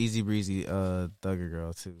misses on Easy Breezy, Thugger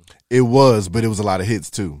Girl too. It was, but it was a lot of hits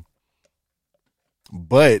too.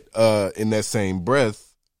 But in that same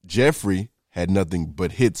breath, Jeffrey had nothing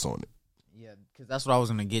but hits on it. Yeah, because that's what I was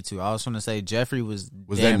gonna get to. I was gonna say Jeffrey was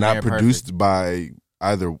that not produced perfect. by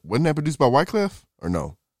either? Wasn't that produced by Wyclef or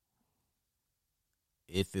no?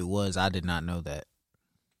 If it was, I did not know that.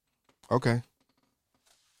 Okay,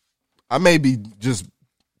 I may be just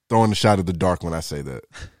throwing a shot at the dark when I say that.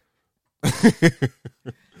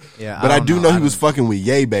 Yeah, but I do know he was fucking with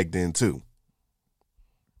Ye back then too.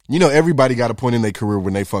 You know, everybody got a point in their career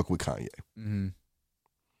when they fuck with Kanye. Mm-hmm.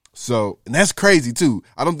 So, and that's crazy too.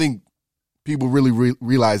 I don't think people really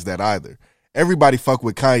realize that either. Everybody fuck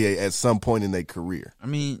with Kanye at some point in their career. I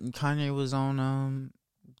mean, Kanye was on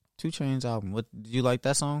 2 Chainz album. What, did you like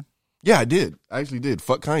that song? Yeah, I did. I actually did.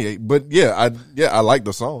 Fuck Kanye. But yeah, I like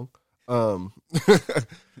the song. He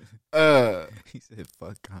said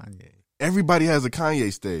fuck Kanye. Everybody has a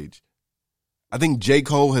Kanye stage. I think J.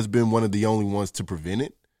 Cole has been one of the only ones to prevent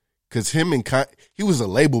it. Because him and he was a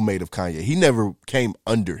label mate of Kanye. He never came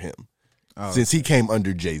under him since he came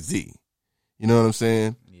under Jay-Z. You know what I'm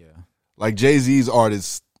saying? Yeah. Like Jay-Z's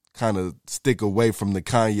artists kind of stick away from the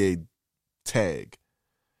Kanye tag.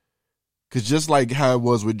 Because just like how it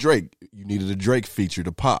was with Drake, you needed a Drake feature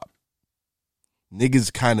to pop.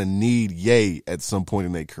 Niggas kind of need Ye at some point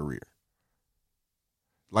in their career.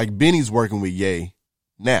 Like Benny's working with Ye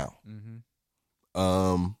now.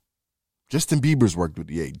 Mm-hmm. Justin Bieber's worked with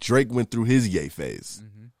Ye. Drake went through his Ye phase.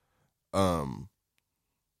 Mm-hmm.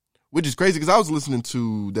 Which is crazy because I was listening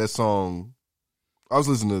to that song. I was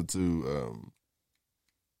listening to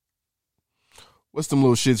what's them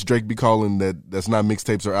little shits Drake be calling that's not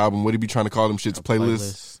mixtapes or album? What he be trying to call them shits?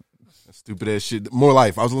 Playlists. That stupid ass shit. More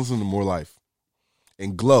Life. I was listening to More Life.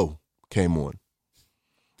 And Glow came on.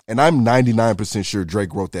 And I'm 99% sure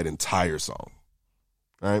Drake wrote that entire song.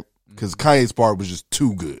 Right? Because Kanye's part was just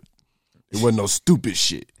too good. It wasn't no stupid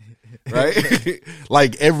shit. Right?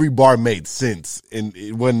 Like every bar made sense. And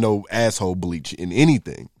it wasn't no asshole bleach in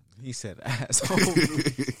anything. He said asshole.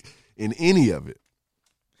 In any of it.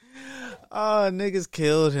 Oh, niggas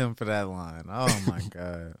killed him for that line. Oh my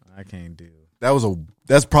God. I can't do it.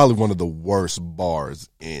 That's probably one of the worst bars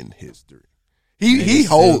in history. Niggas still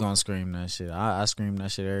hold gonna scream that shit. I scream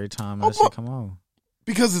that shit every time that shit come on.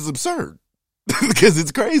 because it's absurd. Because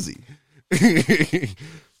it's crazy.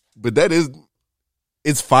 But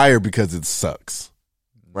it's fire because it sucks.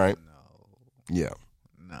 Right? No. Yeah.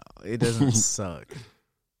 No, it doesn't suck.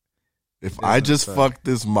 If I just fuck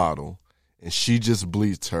this model and she just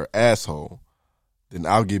bleached her asshole, then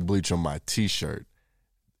I'll get bleach on my t-shirt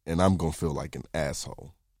and I'm going to feel like an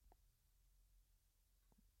asshole.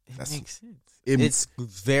 It makes sense. It's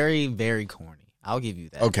very, very corny. I'll give you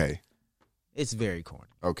that. Okay. It's very corny.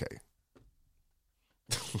 Okay.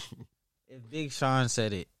 If Big Sean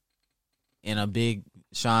said it in a Big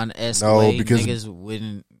Sean-esque No, way, because-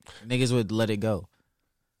 niggas would let it go.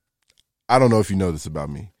 I don't know if you know this about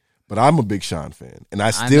me, but I'm a big Sean fan, and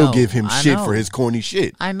I still know, give him I shit know. for his corny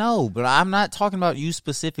shit. I know, but I'm not talking about you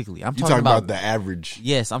specifically. I'm You talking talking about the average.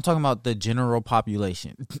 Yes, I'm talking about the general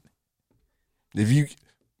population If you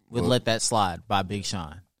would let that slide by Big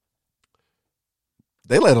Sean.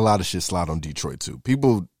 They let a lot of shit slide on Detroit too.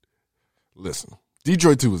 People, listen,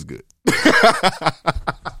 Detroit 2 was good.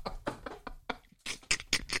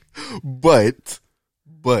 but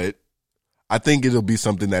I think it'll be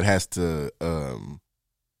something that has to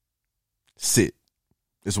sit.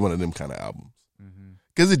 It's one of them kind of albums.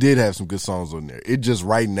 Because it did have some good songs on there. It just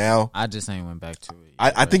right now, I just ain't went back to it.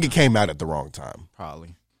 I think it came out at the wrong time.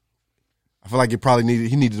 Probably. I feel like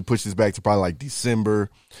he needed to push this back to probably like December.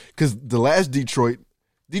 Because the last Detroit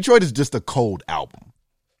is just a cold album.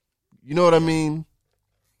 You know what I mean?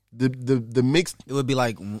 The mix. It would be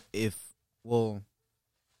like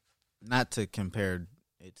not to compare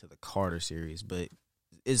it to the Carter series, but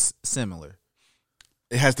it's similar.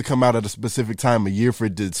 It has to come out at a specific time of year for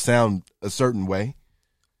it to sound a certain way.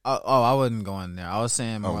 I wasn't going there. I was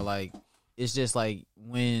saying more like it's just like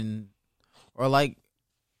when, or like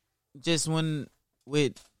just when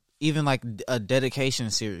with even like a dedication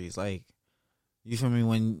series, like you feel me?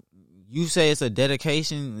 When you say it's a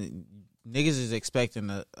dedication, niggas is expecting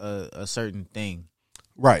a certain thing,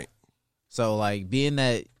 right? So like being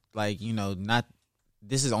that like not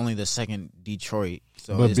this is only the second Detroit,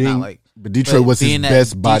 so But it's not like Detroit was his being that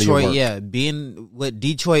best body Detroit, of work. yeah, being what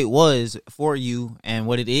Detroit was for you and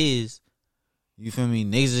what it is, you feel me?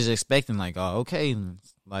 Niggas is expecting like, oh, okay,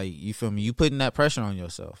 like you feel me? You putting that pressure on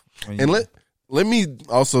yourself. And let me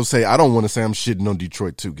also say, I don't want to say I'm shitting on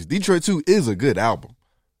Detroit 2 because Detroit 2 is a good album,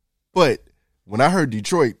 but when I heard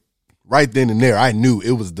Detroit, right then and there, I knew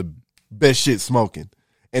it was the best shit smoking.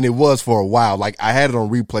 And it was for a while. Like, I had it on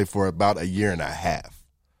replay for about a year and a half.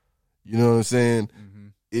 You know what I'm saying? Mm-hmm.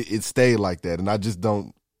 It stayed like that. And I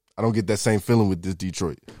don't get that same feeling with this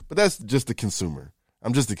Detroit. But that's just the consumer.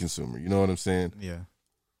 I'm just a consumer. You know what I'm saying? Yeah.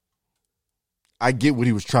 I get what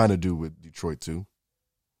he was trying to do with Detroit 2.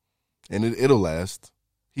 And it'll last.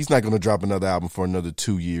 He's not going to drop another album for another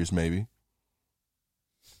 2 years, maybe.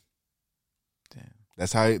 Damn.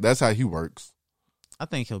 That's how he works. I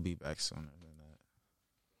think he'll be back sooner.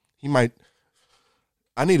 He might.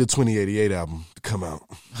 I need a 2088 album to come out.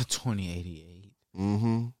 A 2088.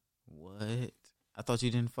 Mm-hmm. What? I thought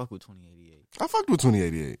you didn't fuck with 2088. I fucked with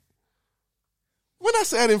 2088. When I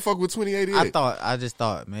say I didn't fuck with 2088, I just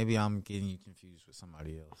thought maybe I'm getting you confused with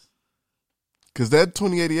somebody else. Because that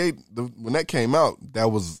 2088, when that came out,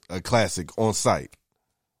 that was a classic on site.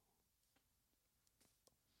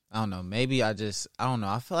 I don't know. Maybe I don't know.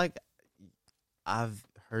 I feel like I've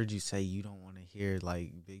heard you say you don't want to hear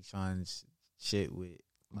like Big Sean's shit with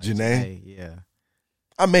like, Janae. Yeah,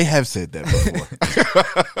 I may have said that before.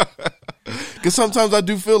 Because sometimes I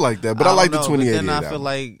do feel like that, but I like the 2088 Then I album. feel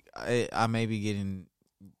like I may be getting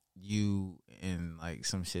you in like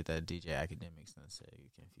some shit that DJ Academics done say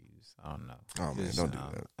confused. I don't know. Oh man, don't do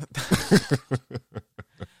that.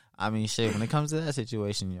 I mean, shit. When it comes to that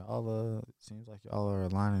situation, y'all seems like y'all are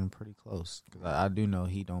aligning pretty close. Because I do know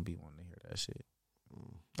he don't be wanting to hear that shit.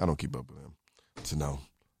 I don't keep up with him to know.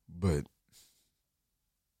 But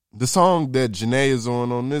the song that Janae is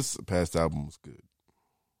on this past album was good.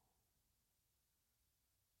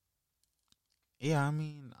 Yeah, I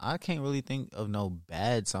mean, I can't really think of no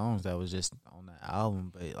bad songs that was just on that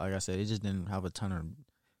album. But like I said, it just didn't have a ton of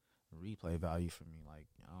replay value for me. Like,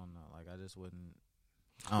 I don't know. Like, I just wouldn't.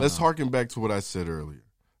 Let's harken back to what I said earlier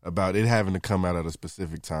about it having to come out at a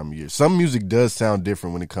specific time of year. Some music does sound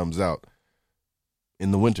different when it comes out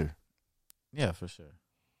in the winter. Yeah, for sure.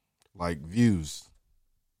 Like Views.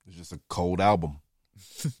 It's just a cold album.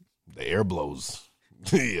 The air blows.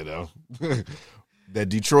 You know? That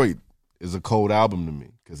Detroit is a cold album to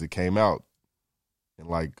me because it came out in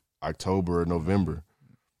like October or November.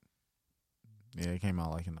 Yeah, it came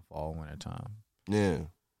out like in the fall, winter time. Yeah.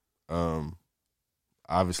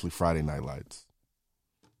 Obviously Friday Night Lights.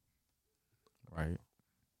 Right.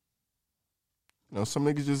 You know, some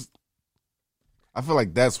niggas just. I feel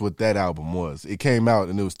like that's what that album was. It came out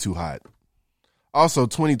and it was too hot. Also,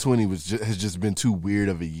 2020 has just been too weird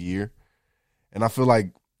of a year, and I feel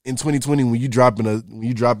like in 2020 when you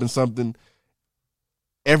dropping something,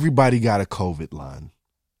 everybody got a COVID line.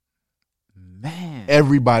 Man,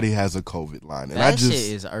 everybody has a COVID line, and that shit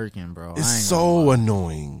is irking, bro. It's so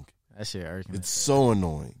annoying. That shit irking. It's so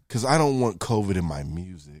annoying because I don't want COVID in my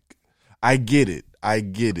music. I get it. I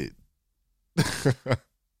get it,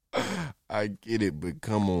 but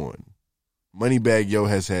come on. Moneybagg Yo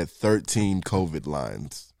has had 13 COVID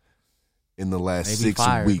lines in the last 6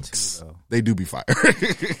 weeks. Too, they do be fired.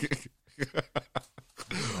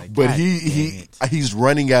 Like, but he's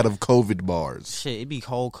running out of COVID bars. Shit, it be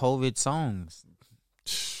whole COVID songs.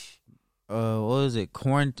 What is it?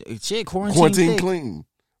 Quarantine clean.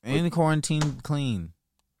 And quarantine clean.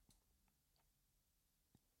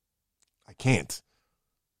 I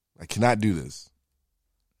cannot do this.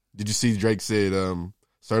 Did you see Drake said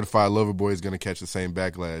Certified Lover Boy is going to catch the same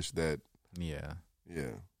backlash that? Yeah.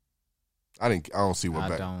 I don't see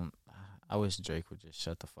what. I wish Drake would just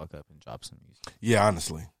shut the fuck up and drop some music. Yeah,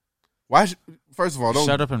 honestly. Why? First of all, don't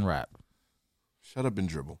shut up and rap. Shut up and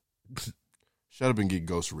dribble. Shut up and get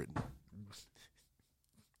ghost written.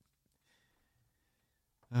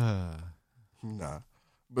 Nah,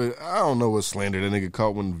 but I don't know what slander that nigga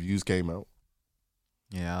caught when the views came out.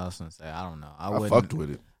 Yeah, I was gonna say I don't know. I fucked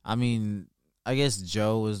with it. I mean, I guess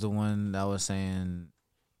Joe was the one that was saying.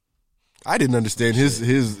 I didn't understand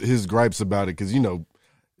his gripes about it because yeah.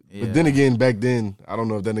 But then again, back then I don't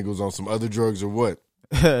know if that nigga was on some other drugs or what.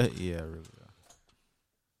 Yeah, really.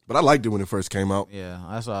 But I liked it when it first came out. Yeah,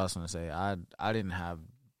 that's what I was gonna say. I didn't have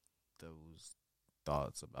those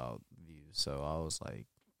thoughts about views, so I was like,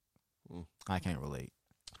 I can't relate.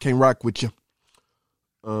 Can't rock with you.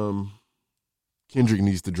 Kendrick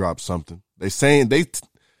needs to drop something. They saying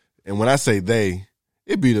and when I say they,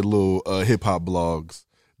 it be the little hip hop blogs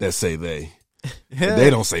that say they. They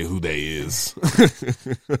don't say who they is.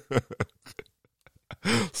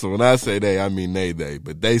 So when I say they, I mean they.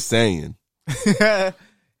 But they saying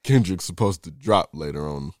Kendrick's supposed to drop later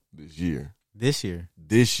on this year. This year.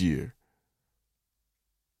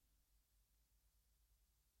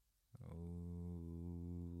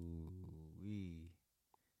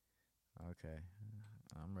 Okay.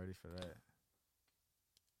 I'm ready for that.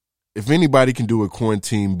 If anybody can do a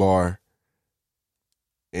quarantine bar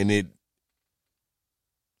and it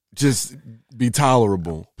just be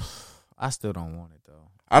tolerable. I still don't want it, though.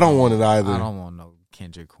 I don't want it either. I don't want no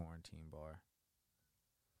Kendrick quarantine bar.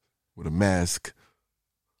 With a mask.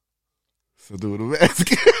 So do it with a mask.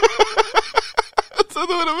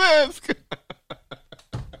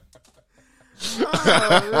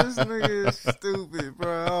 Oh, this nigga is stupid,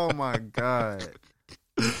 bro. Oh, my God.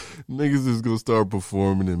 Niggas is gonna start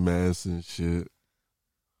performing in masks and shit.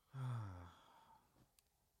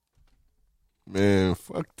 Man,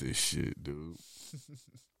 fuck this shit, dude.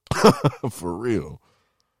 For real.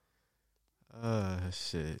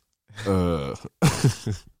 Shit. You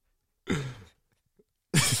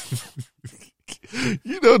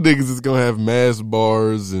know niggas is gonna have mask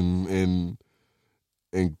bars and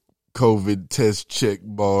COVID test check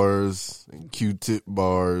bars and Q-tip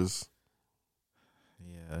bars.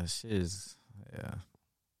 Yeah, shit is, yeah.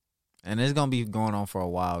 And it's gonna be going on for a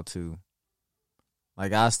while too.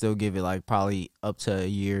 Like, I still give it like probably up to a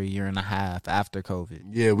year and a half after COVID.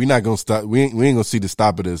 Yeah, we not gonna stop. We ain't gonna see the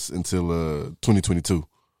stop of this until 2022.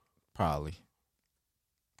 Probably.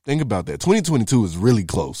 Think about that. 2022 is really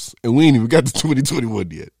close, and we ain't even got to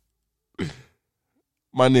 2021 yet.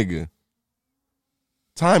 My nigga,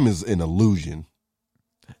 time is an illusion.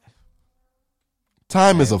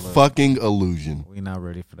 Time is a fucking illusion. We not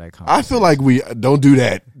ready for that conversation. I feel like we don't do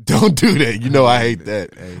that. Don't do that. You know I hate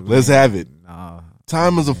that. Hey, let's have it. Nah,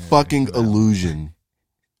 time is a fucking illusion.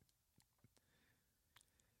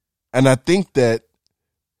 And I think that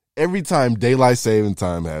every time daylight saving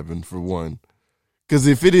time happened, for one, because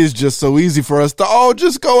if it is just so easy for us to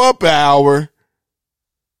just go up an hour,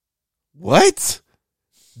 what?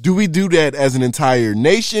 Do we do that as an entire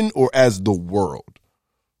nation or as the world?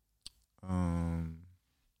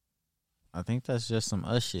 I think that's just some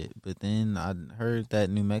us shit. But then I heard that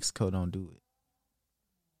New Mexico don't do it.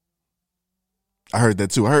 I heard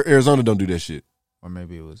that too. I heard Arizona don't do that shit. Or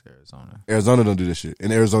maybe it was Arizona. Arizona don't do that shit.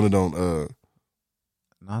 And Arizona don't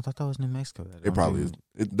No, I thought that was New Mexico. It probably is.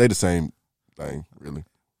 They the same thing, really.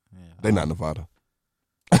 Yeah, they not Nevada.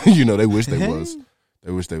 You know, they wish they was.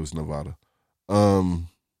 They wish they was Nevada.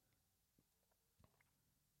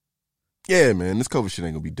 Yeah, man, this COVID shit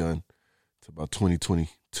ain't gonna be done till about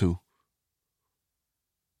 2022.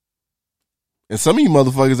 And some of you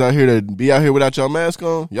motherfuckers out here that be out here without your mask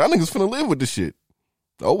on, y'all niggas finna live with this shit.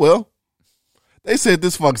 Oh well. They said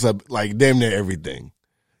this fucks up like damn near everything.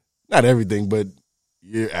 Not everything, but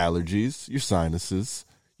your allergies, your sinuses,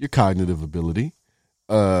 your cognitive ability.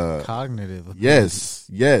 Cognitive ability.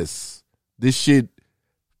 Yes. This shit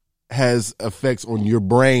has effects on your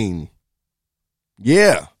brain.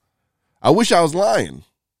 Yeah. I wish I was lying.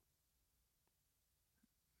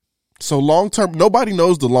 So long-term, nobody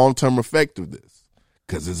knows the long-term effect of this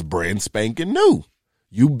because it's brand spanking new.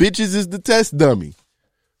 You bitches is the test dummy.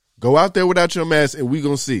 Go out there without your mask and we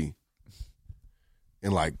gonna see.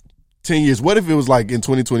 In like 10 years, what if it was like in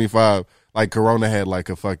 2025, like Corona had like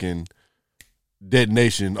a fucking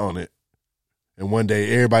detonation on it and one day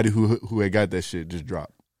everybody who had got that shit just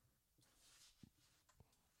dropped.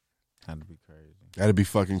 That'd be crazy. That'd be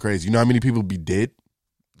fucking crazy. You know how many people be dead?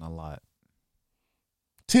 A lot.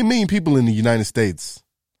 10 million people in the United States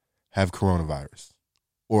have coronavirus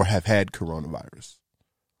or have had coronavirus.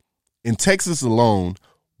 In Texas alone,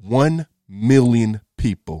 1 million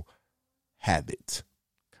people have it.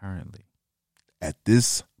 Currently. At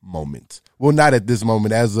this moment. Well, not at this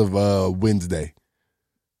moment, as of Wednesday.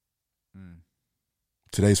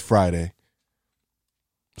 Today's Friday.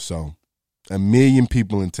 So, 1 million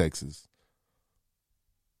people in Texas.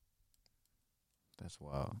 That's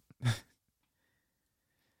wild.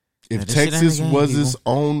 If Texas was its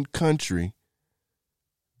own country,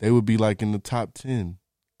 they would be like in the top 10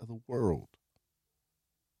 of the world.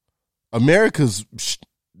 America's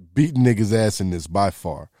beating niggas' ass in this by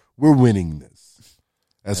far. We're winning this.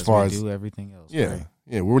 As far as do everything else. Yeah. Right?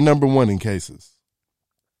 Yeah, we're number one in cases.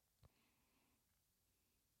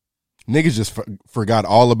 Niggas just forgot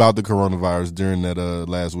all about the coronavirus during that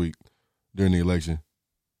last week, during the election.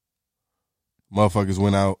 Motherfuckers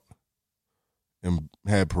went out and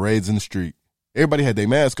had parades in the street. Everybody had their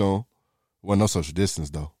mask on. Wasn't no social distance,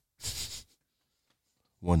 though.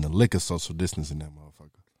 Wasn't a lick of social distance in that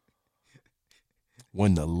motherfucker.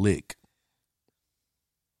 Wasn't a lick.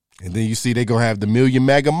 And then you see they gonna have the Million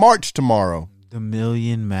MAGA March tomorrow. The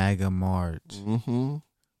Million MAGA March. Mm-hmm.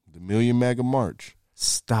 The Million MAGA March.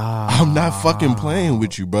 Stop. I'm not fucking playing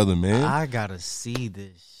with you, brother, man. I gotta see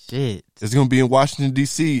this shit. It's gonna be in Washington,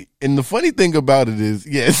 D.C. And the funny thing about it is,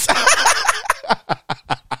 yes.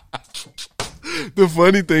 The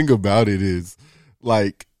funny thing about it is,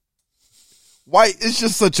 like, white, it's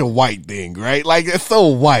just such a white thing, right? Like, it's so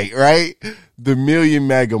white, right? The Million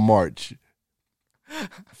MAGA March.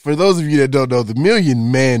 For those of you that don't know, the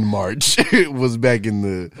Million Man March was back in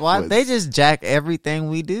the... Why? They just jack everything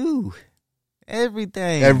we do.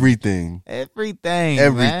 Everything. Everything.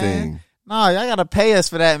 Man. No, y'all gotta pay us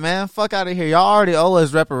for that, man. Fuck out of here. Y'all already owe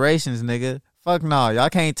us reparations, nigga. Fuck no. Y'all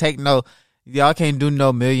can't do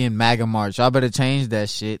no Million MAGA March. Y'all better change that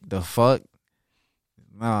shit. The fuck?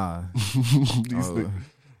 Nah.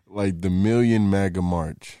 Like the Million MAGA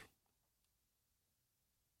March.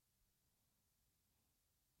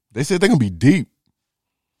 They said they're gonna be deep.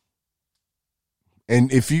 And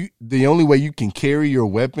the only way you can carry your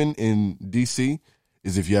weapon in DC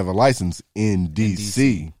is if you have a license in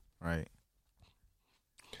DC. Right.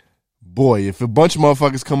 Boy, if a bunch of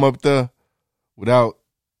motherfuckers come up there without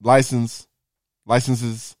licenses,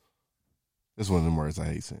 that's one of them words I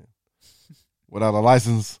hate saying. Without a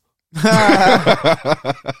license,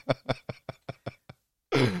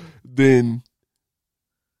 then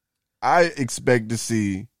I expect to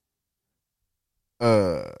see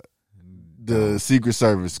the Secret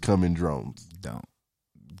Service come in drones. Don't.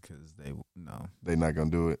 Because they're not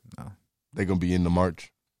going to do it. No. They're going to be in the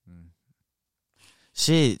march.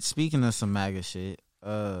 Shit, speaking of some MAGA shit,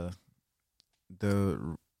 the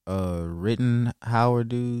Rittenhour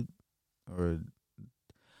dude, or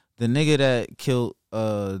the nigga that killed,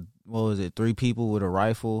 3 people with a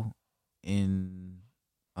rifle in,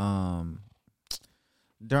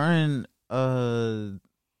 during, what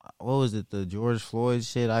was it, the George Floyd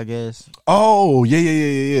shit, I guess? Oh,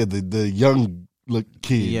 yeah. The young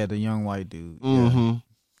kid. Yeah, the young white dude. Mm-hmm. Yeah.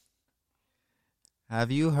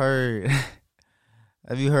 Have you heard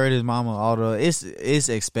his mama? Although it's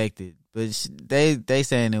expected, but they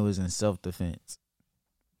saying it was in self-defense.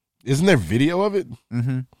 Isn't there video of it?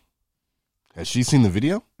 Mm-hmm. Has she seen the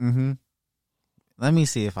video? Mm-hmm. Let me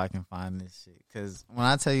see if I can find this shit. Because when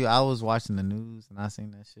I tell you I was watching the news and I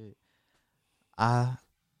seen that shit, I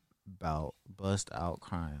about bust out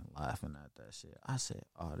crying, laughing at that shit. I said,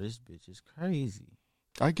 oh, this bitch is crazy.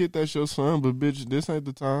 I get that's your son, but bitch, this ain't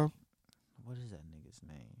the time. What is that nigga's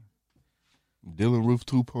name? Dylan Roof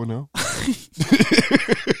 2.0.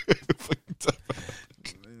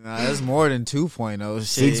 Nah, it's more than 2.0.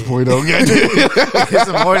 Shit. 6.0. Goddamn.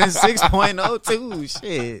 It's more than 6.0 too.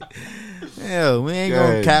 Shit. Hell, we ain't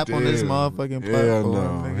gonna cap on this motherfucking platform. Hell no.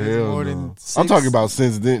 Nigga. It's Hell more no. than 6. I'm talking about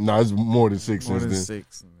since then. No, it's more than 6 more since than then.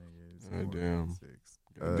 6. Nigga. It's more than Goddamn. 6.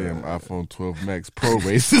 Damn iPhone 12 Max Pro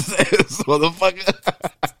racist ass motherfucker.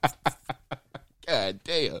 God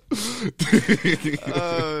damn.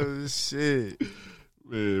 Oh shit.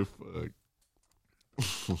 Man, fuck.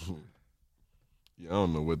 Yeah, I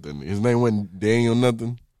don't know what that name. His name wasn't Daniel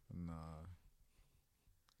nothing. Nah.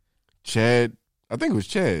 Chad. I think it was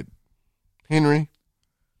Chad. Henry.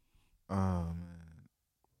 Oh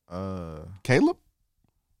man. Caleb?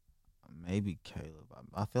 Maybe Caleb.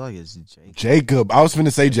 I feel like it's Jacob. Jacob. I was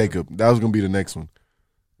finna say Jacob. That was gonna be the next one.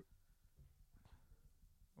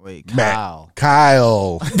 Wait, Matt. Kyle.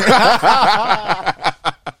 Kyle.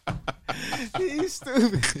 He's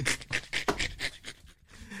stupid.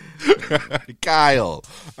 Kyle.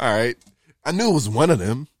 All right. I knew it was one of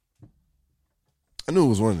them. I knew it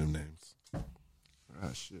was one of them names.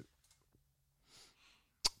 Ah, shit.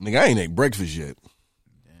 Nigga, I ain't ate breakfast yet.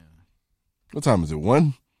 Damn. What time is it?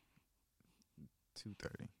 1?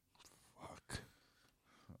 2:30. Fuck.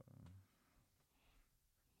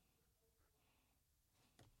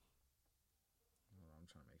 I'm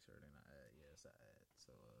trying to make sure they're not ad. Yes, I ad.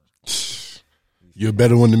 So You're a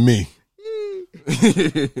better one than me.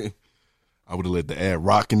 I would have let the ad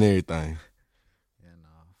rock and everything. yeah,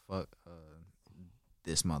 nah. Fuck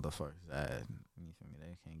this motherfucker's ad. You feel me?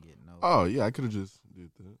 They can't get no. Oh, yeah, I could have just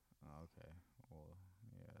did that. Oh, okay. Well,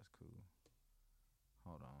 yeah, that's cool.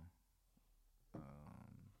 Hold on.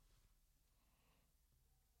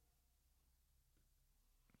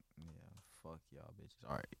 Yeah, fuck y'all bitches.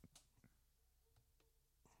 All right.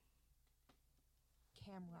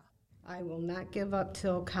 Camera. I will not give up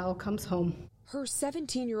till Kyle comes home. Her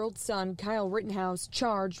 17-year-old son, Kyle Rittenhouse,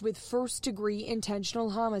 charged with first-degree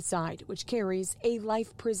intentional homicide, which carries a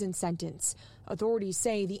life prison sentence. Authorities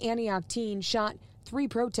say the Antioch teen shot 3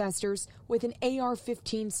 protesters with an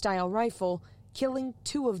AR-15-style rifle, killing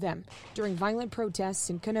 2 of them during violent protests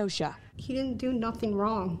in Kenosha. He didn't do nothing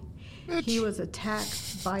wrong. He was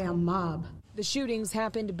attacked by a mob. The shootings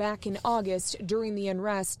happened back in August during the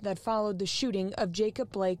unrest that followed the shooting of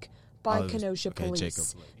Jacob Blake by Kenosha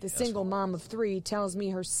police. The single mom of 3 tells me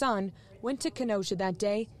her son went to Kenosha that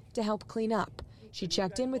day to help clean up. She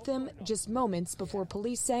checked in with him just moments before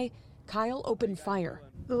police say Kyle opened fire.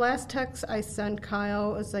 The last text I sent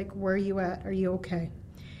Kyle was like, "Where are you at? Are you okay?"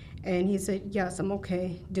 And he said, "Yes, I'm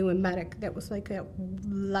okay," doing medic. That was like at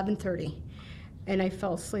 11:30. And I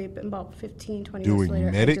fell asleep, and about 15, 20 minutes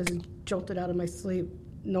later, medic? I just jolted out of my sleep,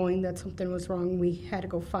 knowing that something was wrong. We had to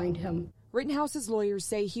go find him. Rittenhouse's lawyers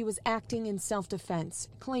say he was acting in self-defense,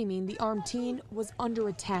 claiming the armed teen was under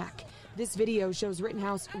attack. This video shows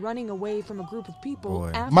Rittenhouse running away from a group of people.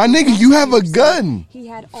 After My nigga, you have a gun. He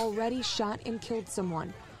had already shot and killed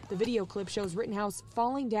someone. The video clip shows Rittenhouse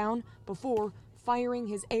falling down before firing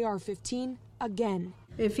his AR-15 again.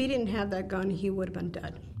 If he didn't have that gun, he would have been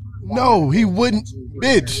dead. No, he wouldn't,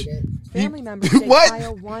 bitch. Family members say What?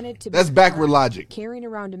 Kyle wanted to That's be backward armed, logic. carrying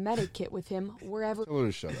around a medic kit with him wherever. Tell her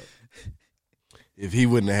to shut up. If he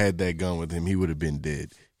wouldn't have had that gun with him, he would have been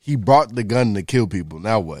dead. He brought the gun to kill people.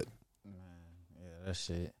 Now what? Yeah, that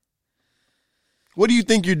shit. What do you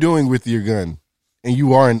think you're doing with your gun? And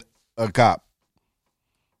you aren't a cop.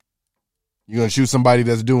 You gonna shoot somebody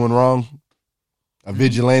that's doing wrong? A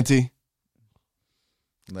vigilante?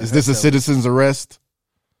 Is this a citizen's arrest?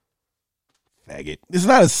 Faggot. It's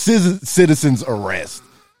not a citizen's arrest.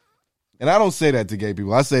 And I don't say that to gay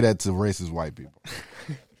people. I say that to racist white people.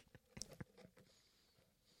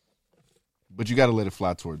 But you got to let it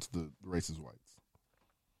fly towards the racist whites.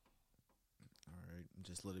 All right,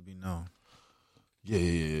 just let it be known.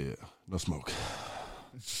 Yeah. No smoke.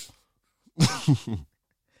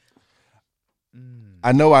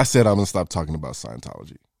 I know I said I'm going to stop talking about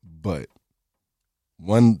Scientology, but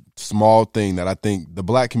one small thing that I think the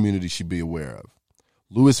black community should be aware of,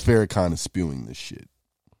 Louis Farrakhan is spewing this shit.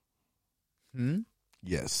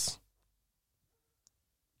 Yes.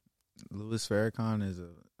 Louis Farrakhan is a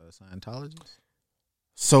Scientologist?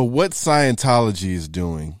 So what Scientology is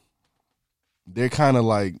doing, they're kind of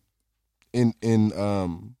like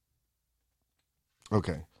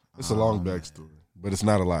okay, it's a long backstory, but it's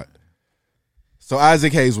not a lot. So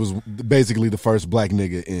Isaac Hayes was basically the first black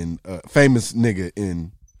nigga famous nigga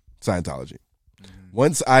in Scientology.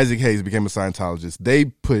 Once Isaac Hayes became a Scientologist, they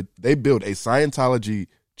built a Scientology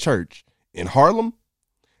church in Harlem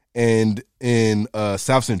and in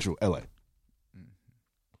South Central LA.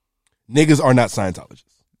 Niggas are not Scientologists.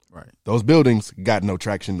 Right. Those buildings got no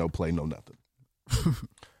traction, no play, no nothing.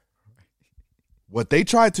 What they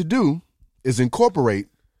tried to do is incorporate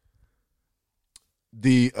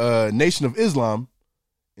the Nation of Islam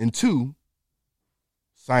into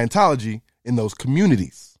Scientology in those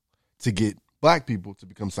communities to get black people to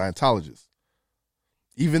become Scientologists.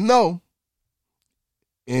 Even though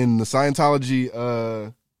in the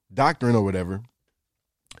Scientology doctrine or whatever,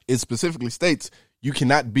 it specifically states you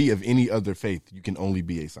cannot be of any other faith. You can only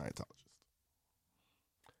be a Scientologist.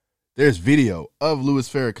 There's video of Louis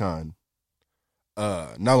Farrakhan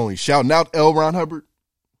not only shouting out L. Ron Hubbard,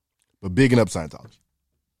 but bigging up Scientology.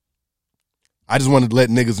 I just wanted to let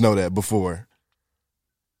niggas know that before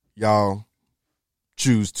y'all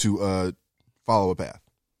choose to follow a path.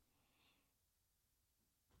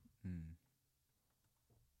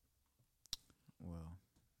 Well,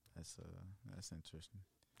 that's interesting.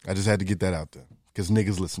 I just had to get that out there because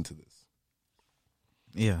niggas listen to this.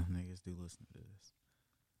 Yeah, niggas do listen to this.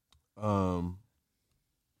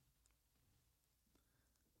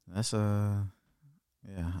 That's yeah.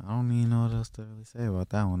 I don't even know what else to really say about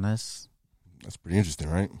that one. That's pretty interesting,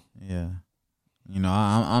 right? Yeah. You know,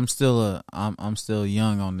 I'm still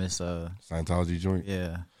young on this Scientology joint.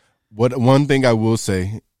 Yeah. One thing I will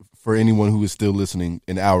say for anyone who is still listening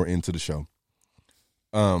an hour into the show.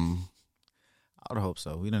 I would hope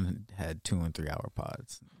so. We done had 2 and 3 hour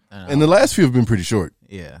pods. And the last few have been pretty short.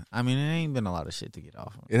 Yeah. I mean, it ain't been a lot of shit to get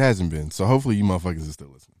off of. It hasn't been. So hopefully you motherfuckers are still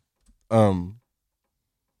listening.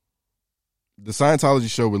 The Scientology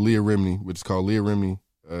show with Leah Remini, which is called Leah Remini,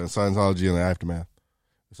 Scientology and the Aftermath.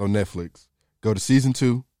 It's on Netflix. Go to season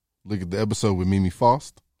 2. Look at the episode with Mimi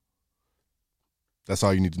Faust. That's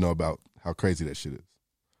all you need to know about how crazy that shit is.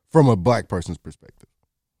 From a black person's perspective.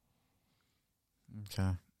 Okay.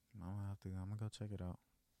 I'm gonna go check it out.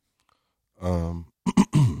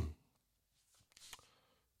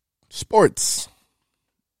 Sports.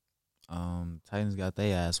 Titans got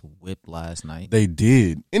their ass whipped last night. They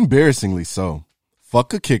did. Embarrassingly so.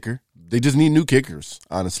 Fuck a kicker. They just need new kickers,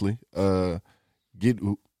 honestly. Get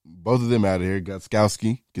both of them out of here.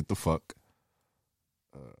 Gostkowski, get the fuck.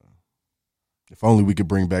 If only we could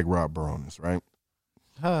bring back Rob Baronis, right?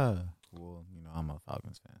 Well, you know, I'm a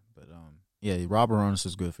Falcons fan. But yeah, Rob Baronis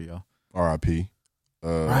is good for y'all. R.I.P.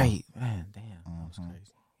 Right. Man, damn. That was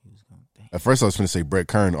crazy. He was going, damn. At first I was going to say Brett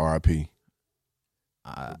Kern, R.I.P.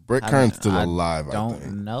 Brett Kern's still alive, I think.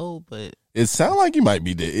 Don't know, but it sounds like he might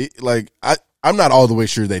be dead. I'm not all the way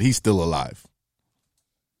sure that he's still alive.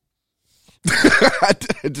 I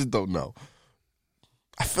just don't know.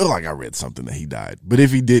 I feel like I read something that he died. But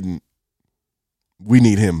if he didn't, we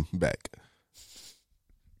need him back.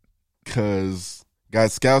 Because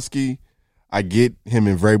Gostkowski, I get him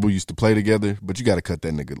and Vrabel used to play together, but you got to cut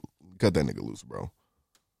that nigga loose, bro.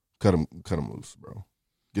 Cut him loose, bro.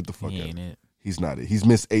 Get the fuck out of here. He's not it. He's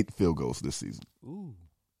missed 8 field goals this season. Ooh.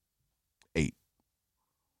 8.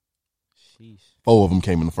 Sheesh. 4 of them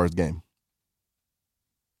came in the first game.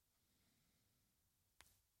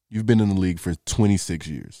 You've been in the league for 26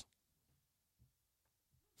 years.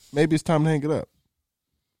 Maybe it's time to hang it up.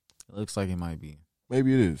 It looks like it might be.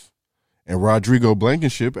 Maybe it is. And Rodrigo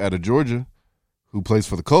Blankenship out of Georgia, who plays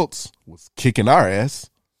for the Colts, was kicking our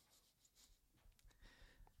ass.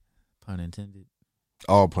 Pun intended.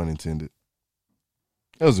 All pun intended.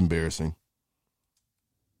 That was embarrassing.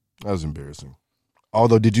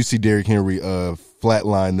 Although, did you see Derrick Henry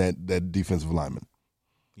flatline that defensive lineman?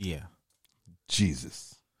 Yeah.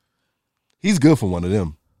 Jesus. He's good for one of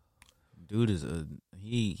them. Dude is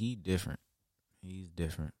he different. He's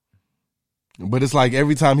different. But it's like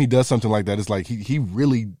every time he does something like that, it's like he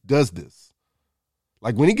really does this.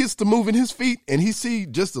 Like when he gets to moving his feet and he see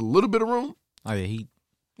just a little bit of room. Oh yeah,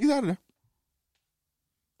 he's out of there.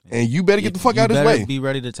 And you better get the fuck out of his way. Be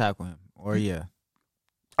ready to tackle him. Or yeah.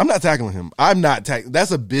 I'm not tackling him. That's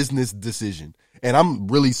a business decision. And I'm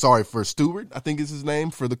really sorry for Stewart, I think is his name,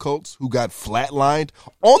 for the Colts, who got flatlined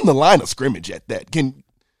on the line of scrimmage at that.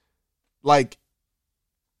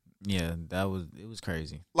 Yeah, it was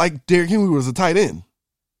crazy. Like Derrick Henry was a tight end.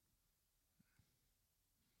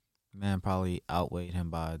 Man probably outweighed him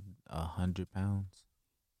by 100 pounds.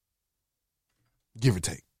 Give or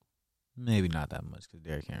take. Maybe not that much because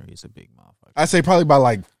Derrick Henry is a big motherfucker. I say probably by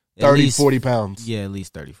like 30, 40 pounds. Yeah, at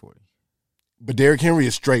least 30, 40. But Derrick Henry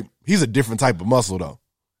is straight. He's a different type of muscle, though.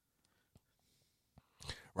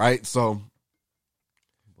 Right? So,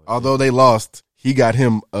 although they lost, he got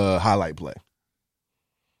him a highlight play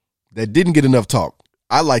that didn't get enough talk.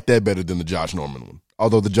 I like that better than the Josh Norman one.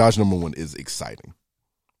 Although the Josh Norman one is exciting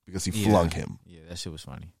because he flung him. Yeah, that shit was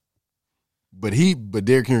funny. But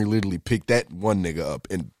Derrick Henry literally picked that one nigga up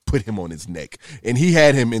and put him on his neck. And he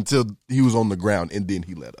had him until he was on the ground, and then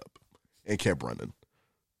he let up and kept running.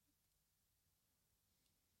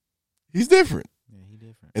 He's different. Yeah, he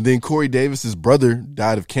different. And then Corey Davis's brother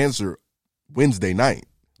died of cancer Wednesday night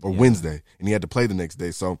or Wednesday, and he had to play the next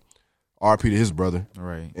day. So, RP to his brother.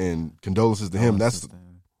 Right. And condolences to him.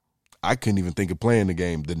 I couldn't even think of playing the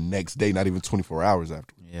game the next day, not even 24 hours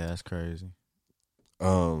after. Yeah, that's crazy.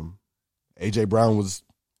 AJ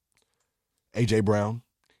Brown.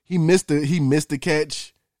 He missed the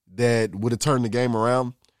catch that would have turned the game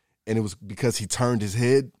around, and it was because he turned his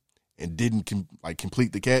head and didn't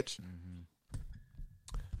complete the catch. Mm-hmm.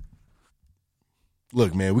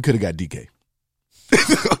 Look, man, we could have got DK.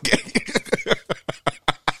 Okay.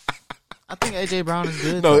 I think AJ Brown is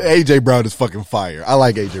good. No, AJ Brown is fucking fire. I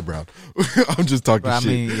like AJ Brown. I'm just talking but, shit.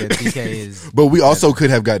 I mean, yeah, DK is. But we also could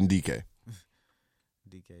have gotten DK.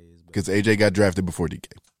 DK is because AJ got drafted before DK.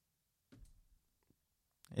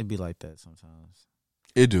 It'd be like that sometimes.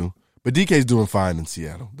 It do, but DK's doing fine in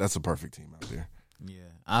Seattle. That's a perfect team out there.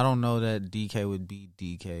 Yeah, I don't know that DK would beat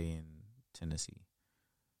DK in Tennessee.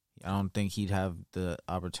 I don't think he'd have the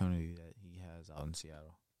opportunity that he has out in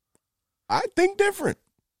Seattle. I think different.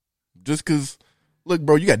 Just because, look,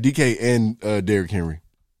 bro, you got DK and Derrick Henry.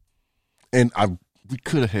 And we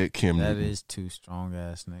could have had Cam That Newton. is two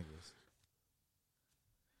strong-ass niggas.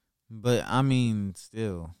 But, I mean,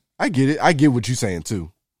 still. I get it. I get what you're saying,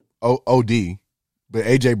 too. OD. But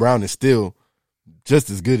A.J. Brown is still just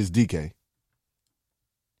as good as DK.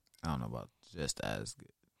 I don't know about just as good.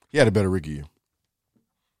 He had a better rookie year.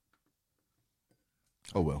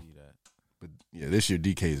 Oh, well. But, yeah, this year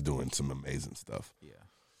DK is doing some amazing stuff. Yeah.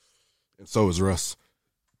 And so is Russ.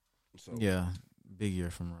 So. Yeah, big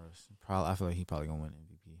year from Russ. I feel like he probably going to win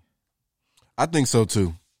MVP. I think so,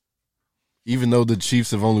 too. Even though the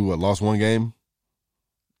Chiefs have only, lost one game?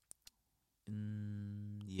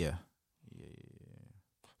 Yeah.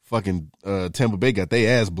 Fucking Tampa Bay got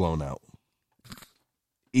their ass blown out.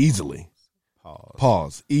 Easily.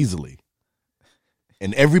 Pause. Easily.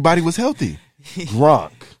 And everybody was healthy.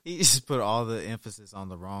 Gronk. He just put all the emphasis on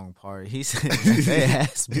the wrong part. He said they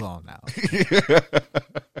ass blown out.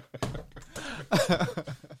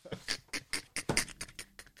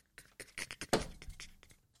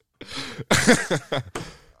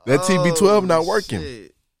 That TB12 not working.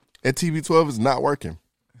 Shit. That TB12 is not working.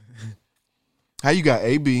 How you got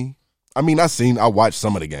AB? I mean, I watched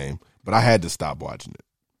some of the game, but I had to stop watching it.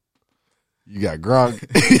 You got Gronk.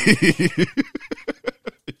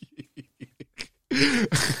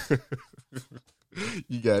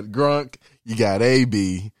 You got Gronk. You got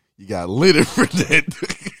AB. You got Leonard Fournette.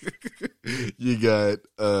 You got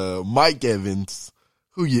Mike Evans.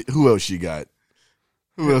 Who else you got?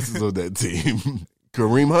 Who else is on that team?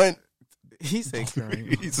 Kareem Hunt. He said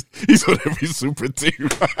Kareem. He's on every super team.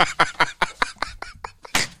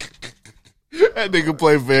 That nigga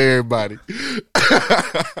play for everybody.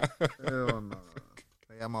 Hell no.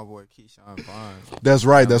 They got my boy Keyshawn Vaughn. That's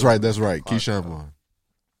right. Keyshawn Vaughn.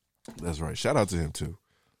 That's right. Shout out to him too.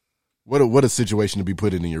 What a situation to be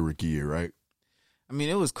put in your rookie year, right? I mean,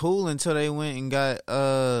 it was cool until they went and got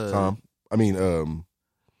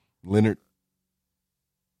Leonard.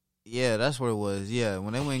 Yeah, that's what it was. Yeah,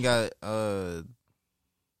 when they went and got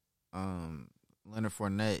Leonard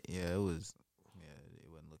Fournette, it wasn't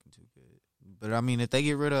looking too good. But I mean, if they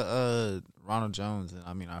get rid of Ronald Jones, then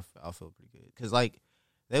I mean, I'll feel pretty good because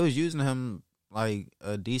they was using him like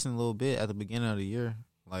a decent little bit at the beginning of the year,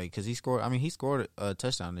 because he scored. I mean, he scored a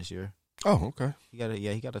touchdown this year. Oh, okay. He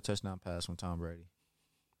got a touchdown pass from Tom Brady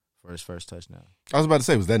for his first touchdown. I was about to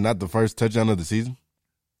say, was that not the first touchdown of the season?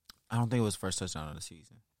 I don't think it was first touchdown of the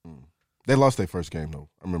season. They lost their first game though.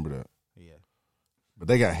 I remember that. Yeah, but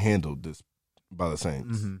they got handled by the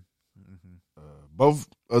Saints. Mm-hmm. Mm-hmm. Both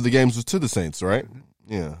of the games was to the Saints, right? Mm-hmm.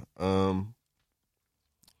 Yeah.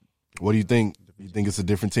 What do you think? You think it's a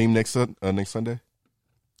different team next Sunday?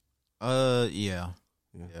 Yeah.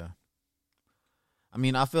 I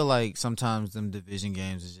mean, I feel like sometimes them division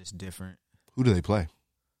games is just different. Who do they play?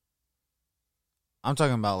 I'm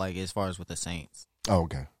talking about as far as with the Saints. Oh,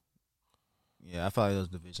 okay. Yeah, I feel like those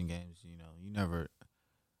division games, you never,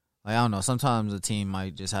 I don't know. Sometimes a team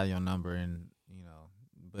might just have your number, and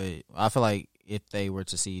but I feel like if they were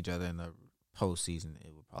to see each other in the postseason,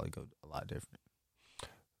 it would probably go a lot different.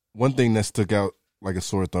 One thing that stuck out like a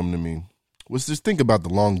sore thumb to me was just think about the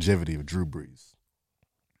longevity of Drew Brees.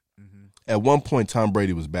 Mm-hmm. At one point, Tom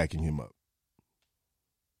Brady was backing him up.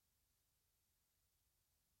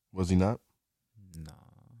 Was he not? No.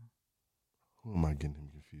 Who am I getting him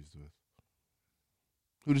confused with?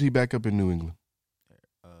 Who did he back up in New England?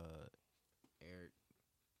 Eric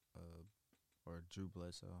or Drew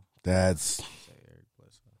Bledsoe. That's Eric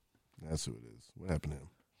Bledsoe. That's who it is. What happened to him?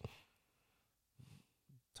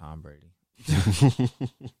 Tom Brady.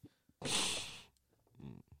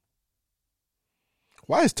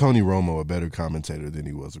 Why is Tony Romo a better commentator than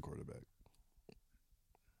he was a quarterback?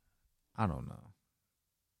 I don't know.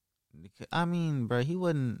 I mean, bro, he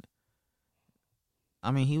wasn't.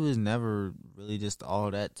 I mean, he was never really just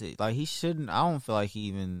all that. Like, he shouldn't. I don't feel like he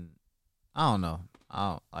even. I don't know.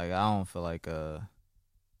 I don't feel like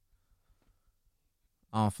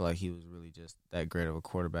he was really just that great of a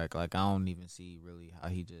quarterback. Like, I don't even see really how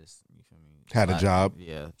he just, you feel me, had a job.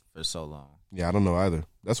 Yeah, for so long. Yeah, I don't know either.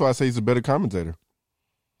 That's why I say he's a better commentator.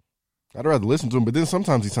 I'd rather listen to him, but then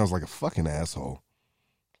sometimes he sounds like a fucking asshole.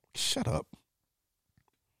 Shut up.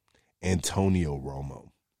 Antonio Romo.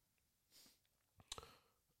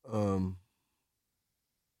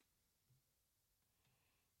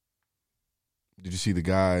 Did you see the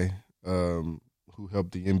guy who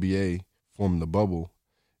helped the NBA form the bubble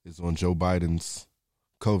is on Joe Biden's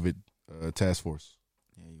COVID task force?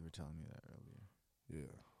 Yeah, you were telling me that earlier.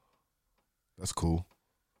 Yeah. That's cool.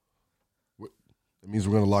 That means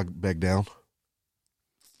we're going to lock back down?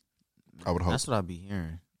 I would hope. That's what I'd be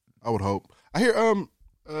hearing. I would hope. I hear,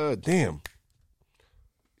 damn.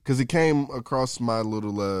 Because it came across my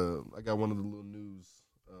little, I got one of the little news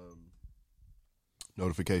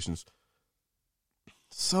notifications.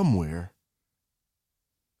 Somewhere,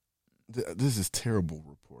 this is terrible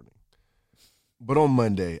reporting. But on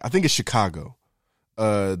Monday, I think it's Chicago,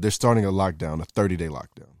 they're starting a lockdown, a 30-day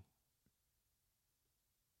lockdown.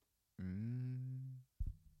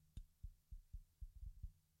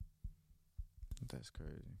 That's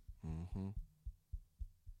crazy. Mm-hmm.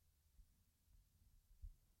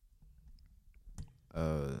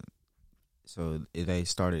 So they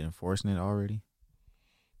started enforcing it already?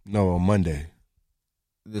 No, on Monday.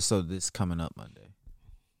 So this coming up Monday.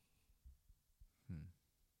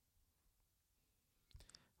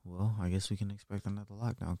 Well, I guess we can expect another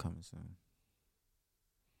lockdown coming soon.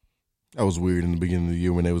 That was weird in the beginning of the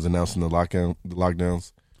year when they was announcing the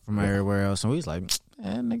lockdowns. From everywhere else. And we was like,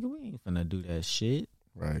 nigga, we ain't finna do that shit.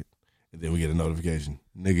 Right. And then we get a notification.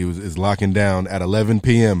 Nigga is locking down at 11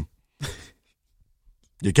 p.m.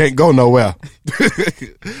 You can't go nowhere.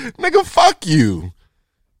 Nigga, fuck you.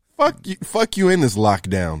 Fuck you in this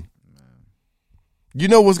lockdown. You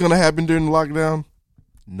know what's going to happen during the lockdown?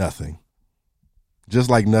 Nothing. Just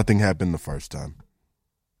like nothing happened the first time.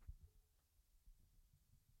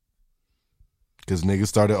 Because niggas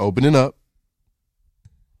started opening up.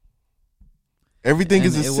 Everything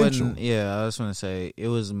is essential. Yeah, I was going to say, it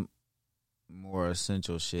was more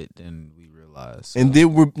essential shit than we realized. So. And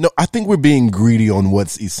then I think we're being greedy on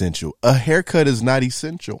what's essential. A haircut is not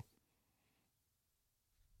essential.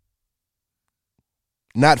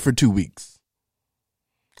 Not for 2 weeks.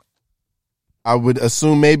 I would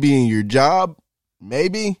assume maybe in your job,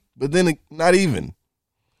 maybe, but then not even.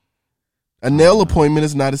 A nail appointment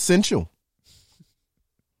is not essential.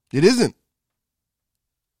 It isn't.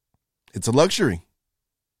 It's a luxury.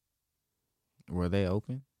 Were they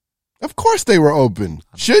open? Of course they were open.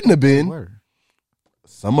 Shouldn't have been. They were.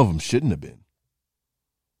 Some of them shouldn't have been.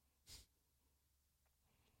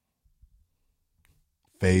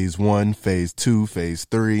 Phase 1, phase 2, phase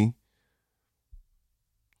 3.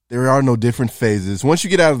 There are no different phases. Once you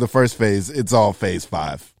get out of the first phase, it's all phase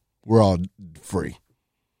 5. We're all free.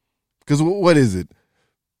 Because what is it?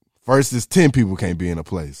 First is 10 people can't be in a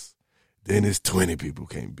place. Then it's 20 people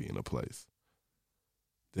can't be in a place.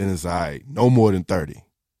 Then it's all right, no more than 30.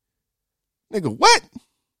 Nigga, what?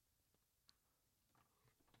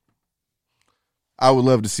 I would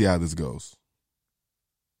love to see how this goes.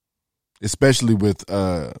 Especially with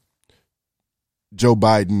Joe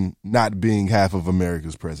Biden not being half of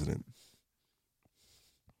America's president.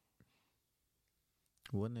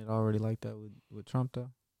 Wasn't it already like that with Trump,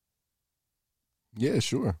 though? Yeah,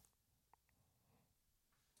 sure.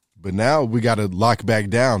 But now we got to lock back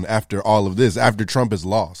down after all of this, after Trump is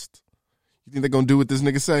lost. You think they're going to do what this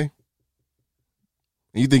nigga say?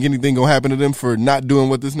 And you think anything going to happen to them for not doing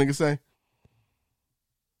what this nigga say?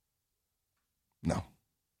 No.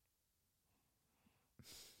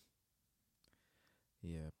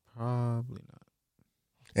 Yeah, probably not.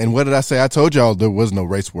 And what did I say? I told y'all there was no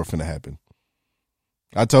race war finna happen.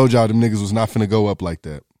 I told y'all them niggas was not finna go up like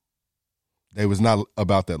that. They was not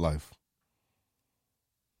about that life.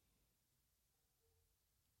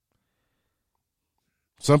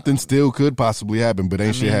 Something still could possibly happen, but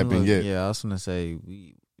ain't shit happened yet. Yeah, I was gonna say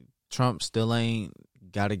Trump still ain't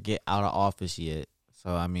got to get out of office yet.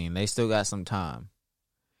 So I mean, they still got some time.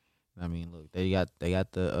 I mean, look, they got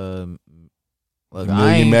the look.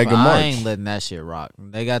 I ain't letting that shit rock.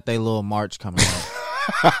 They got their little march coming up.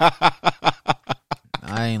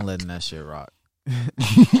 I ain't letting that shit rock.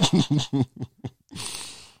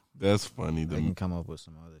 That's funny. They can come up with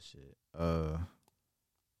some other shit.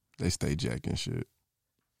 They stay jacking shit.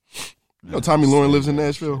 You know, Tommy Lauren lives in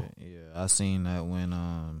Nashville. Yeah, I seen that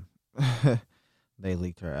when they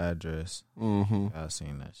leaked her address. Mm-hmm. I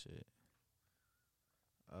seen that shit.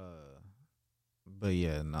 But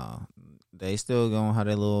yeah, no, they still gonna have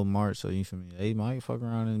that little march. So you feel me? They might fuck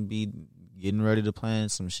around and be getting ready to plan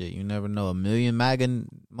some shit. You never know. 1 million MAGA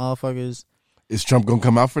motherfuckers. Is Trump gonna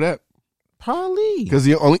come out for that? Probably. Because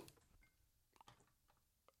the only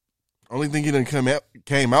thing he done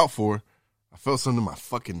came out for, I felt something in my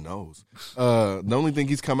fucking nose. The only thing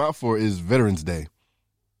he's come out for is Veterans Day.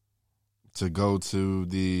 To go to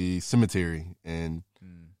the cemetery and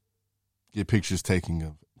get pictures taken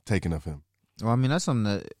of him. Well, I mean, that's something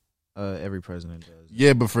that every president does.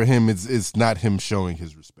 Yeah, but for him, it's not him showing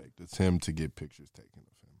his respect. It's him to get pictures taken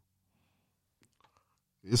of him.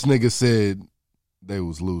 This nigga said they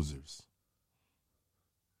was losers.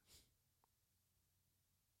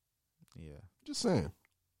 Yeah. Just saying.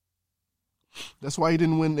 That's why he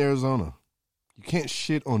didn't win Arizona. You can't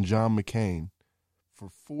shit on John McCain for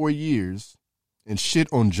 4 years and shit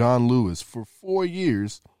on John Lewis for 4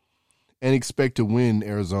 years and expect to win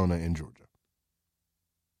Arizona and Georgia.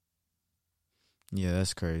 Yeah,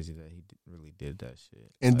 that's crazy that he really did that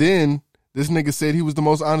shit. And then this nigga said he was the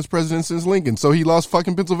most honest president since Lincoln, so he lost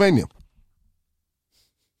fucking Pennsylvania.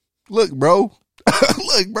 Look, bro.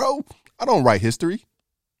 I don't write history.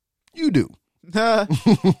 You do. And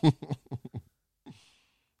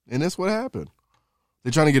that's what happened.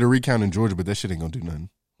 They're trying to get a recount in Georgia, but that shit ain't gonna do nothing.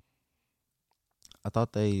 I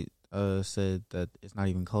thought they said that it's not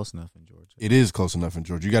even close enough in Georgia. It is close enough in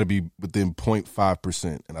Georgia. You got to be within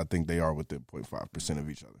 0.5%, and I think they are within 0.5% of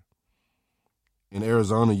each other. In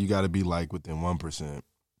Arizona, you got to be like within 1%.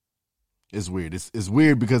 It's weird. It's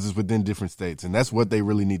weird because it's within different states, and that's what they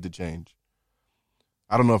really need to change.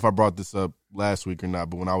 I don't know if I brought this up last week or not,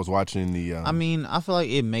 but when I was watching the... I mean, I feel like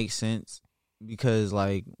it makes sense because,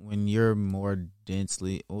 like, when you're more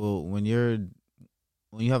densely... Well, when you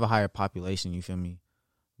have a higher population, you feel me?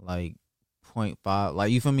 Like 0.5,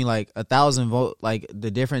 like you feel me, like 1,000 vote, like the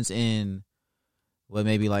difference in what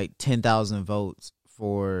maybe like 10,000 votes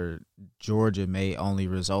for Georgia may only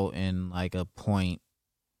result in like a 0.2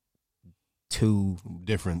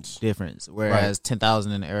 difference, whereas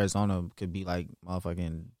 10,000 in Arizona could be like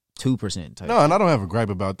motherfucking 2% type. No, and I don't have a gripe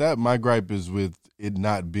about that. My gripe is with it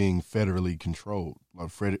not being federally controlled or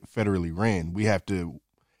federally ran. We have to.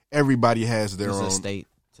 Everybody has their own state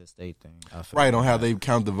to state thing, right? On how they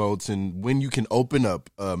count the votes and when you can open up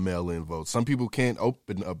mail-in votes. Some people can't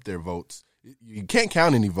open up their votes. You can't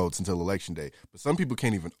count any votes until Election Day, but some people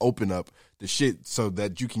can't even open up the shit so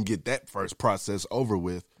that you can get that first process over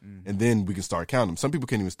with, and then we can start counting. Some people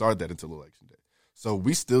can't even start that until Election Day. So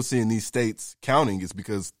we still seeing these states counting is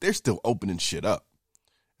because they're still opening shit up.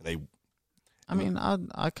 And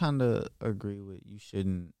I kind of agree with you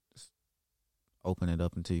shouldn't open it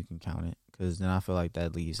up until you can count it, because then I feel like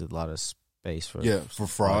that leaves a lot of space for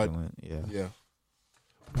fraud. Yeah.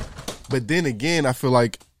 But then again, I feel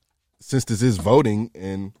like since this is voting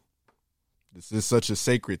and this is such a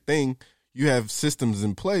sacred thing, you have systems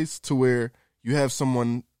in place to where you have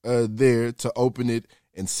someone there to open it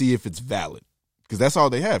and see if it's valid, because that's all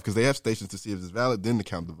they have. Because they have stations to see if it's valid, then to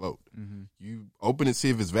count the vote. Mm-hmm. You open it, see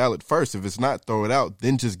if it's valid first. If it's not, throw it out.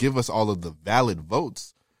 Then just give us all of the valid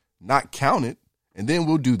votes, not count it. And then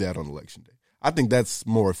we'll do that on Election Day. I think that's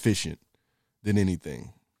more efficient than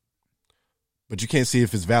anything. But you can't see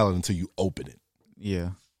if it's valid until you open it. Yeah.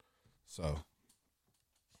 So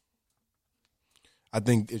I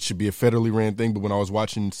think it should be a federally ran thing. But when I was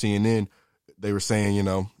watching CNN, they were saying,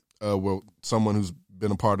 someone who's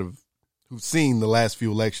been who's seen the last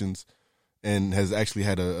few elections and has actually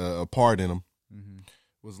had a part in them,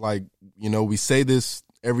 was like, we say this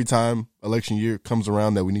every time election year comes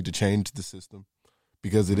around that we need to change the system,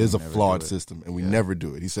 because it is a flawed system, and we never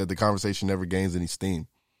do it. He said the conversation never gains any steam.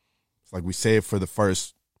 It's like we say it for the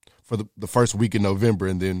first week in November,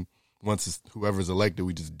 and then once whoever's elected,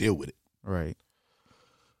 we just deal with it. Right.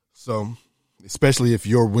 So, especially if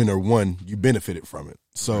your winner won, you benefited from it.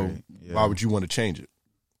 So why would you want to change it?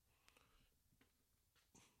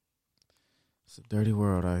 It's a dirty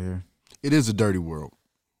world out here. It is a dirty world.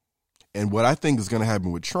 And what I think is going to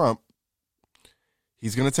happen with Trump,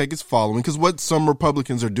 he's going to take his following, because what some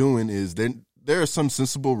Republicans are doing is there are some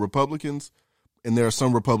sensible Republicans, and there are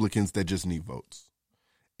some Republicans that just need votes.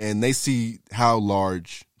 And they see how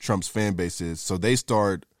large Trump's fan base is, so they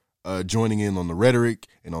start joining in on the rhetoric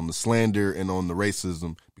and on the slander and on the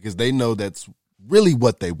racism, because they know that's really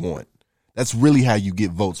what they want. That's really how you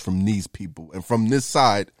get votes from these people and from this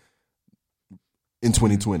side in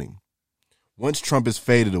 2020. Once Trump is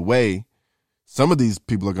faded away, some of these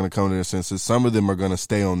people are going to come to their senses. Some of them are going to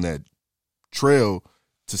stay on that trail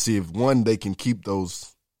to see if, one, they can keep that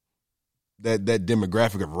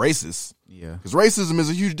demographic of racists. Yeah. Because racism is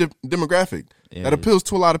a huge demographic that appeals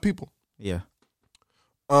to a lot of people. Yeah.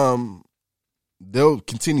 They'll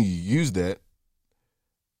continue to use that,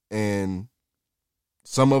 and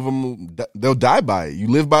some of them, they'll die by it. You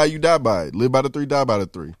live by it, you die by it. Live by the 3, die by the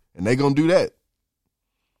 3. And they going to do that.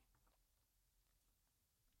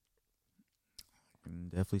 I can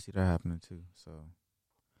definitely see that happening too. So,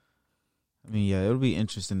 I mean, yeah, it'll be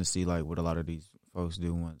interesting to see like what a lot of these folks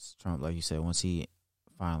do once Trump, like you said, once he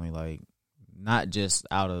finally like not just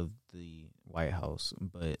out of the White House,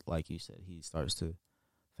 but like you said, he starts to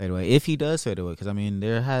fade away. If he does fade away, because I mean,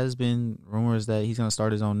 there has been rumors that he's going to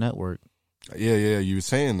start his own network. Yeah, you were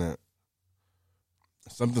saying that.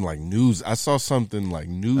 Something like news. I saw something like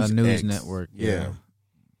News A news X. network. Yeah.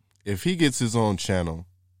 If he gets his own channel,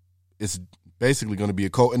 it's basically going to be a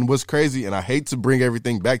cult. And what's crazy, and I hate to bring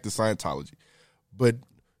everything back to Scientology, but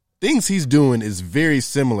things he's doing is very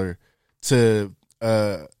similar to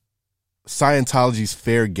Scientology's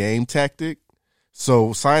fair game tactic. So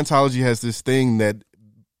Scientology has this thing that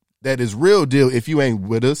is real deal. If you ain't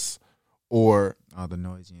with us, or all the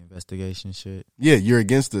noisy investigation shit. Yeah, you're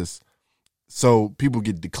against us. So people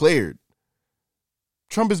get declared.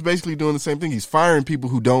 Trump is basically doing the same thing. He's firing people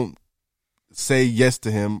who don't say yes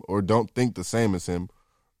to him or don't think the same as him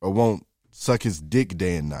or won't suck his dick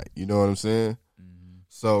day and night. You know what I'm saying? Mm-hmm.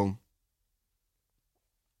 So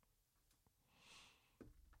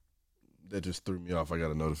that just threw me off. I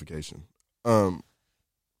got a notification.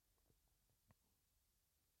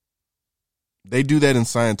 They do that in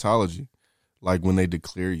Scientology, like when they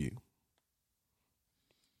declare you.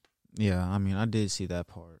 Yeah, I mean, I did see that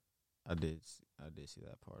part. I did see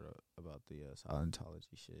that part about the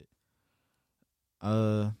Scientology shit.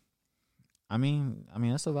 I mean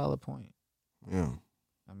that's a valid point. Yeah.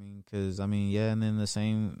 I mean, cause yeah, and then the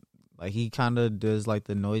same, like he kind of does like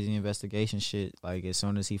the noisy investigation shit. Like as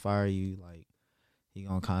soon as he fire you, like he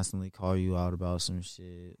gonna constantly call you out about some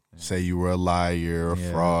shit. Say you were a liar, a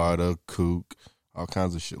fraud, a kook, all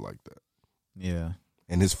kinds of shit like that. Yeah.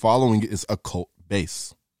 And his following is a cult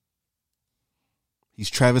base. He's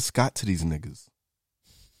Travis Scott to these niggas.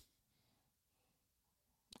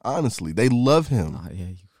 Honestly, they love him. Oh, yeah,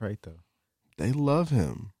 you're right, though. They love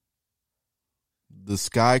him. The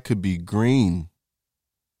sky could be green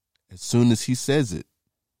as soon as he says it.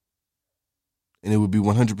 And it would be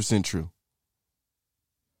 100% true.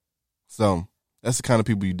 So, that's the kind of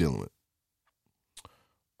people you're dealing with.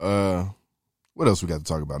 What else we got to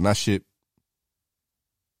talk about? Not shit.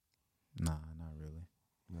 Nah, not really.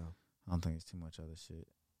 No. I don't think it's too much other shit.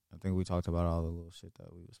 I think we talked about all the little shit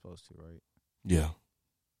that we were supposed to, right? Yeah.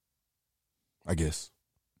 I guess.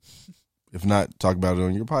 If not, talk about it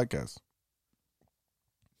on your podcast.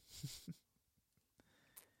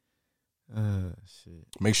 Shit.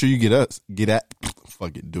 Make sure you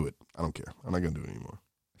fuck it, do it. I don't care. I'm not going to do it anymore.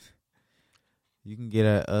 You can get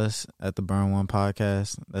at us at the Burn One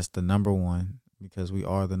Podcast. That's the number one, because we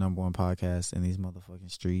are the number one podcast in these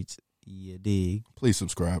motherfucking streets. You dig? Please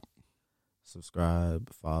subscribe.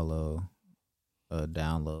 Follow,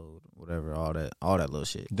 download, whatever, all that little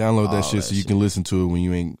shit. Download that shit so you can listen to it when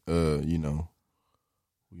you ain't,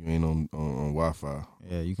 you ain't on Wi-Fi.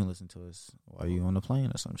 Yeah, you can listen to us while you on the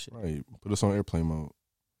plane or some shit. Right. Put us on airplane mode.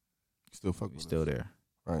 Still fuck with us. Still there.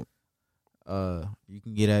 Right. You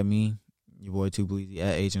can get at me, your boy Too Bleezy,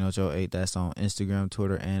 at Agent Ocho 8. That's on Instagram,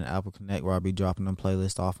 Twitter, and Apple Connect, where I'll be dropping them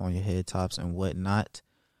playlists off on your head tops and whatnot.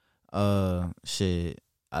 Shit.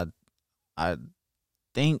 I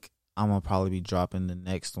think I'm gonna probably be dropping the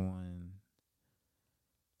next one.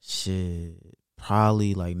 Shit,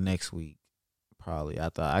 probably like next week. Probably. I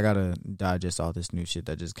gotta digest all this new shit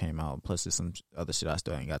that just came out. Plus, there's some other shit I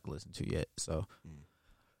still ain't got to listen to yet. So,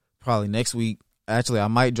 probably next week. Actually, I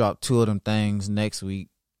might drop 2 of them things next week.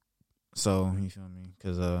 So, you feel me?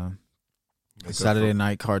 Because Saturday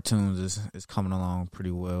night cartoons is coming along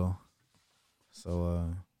pretty well.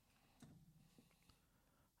 So,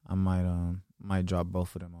 I might drop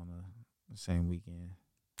both of them on the same weekend.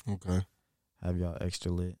 Okay. Have y'all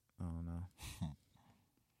extra lit. I don't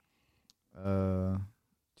know.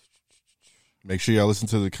 Make sure y'all listen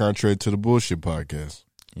to the Contrary to the Bullshit podcast.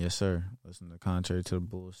 Yes, sir. Listen to Contrary to the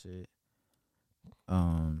Bullshit.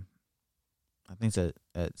 I think it's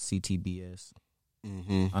at CTBS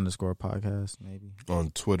 _ podcast, maybe.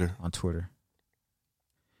 On Twitter.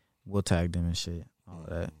 We'll tag them and shit. All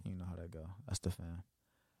that. You know how that go. That's the fam.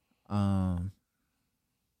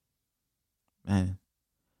 Man.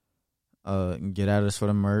 Get at us for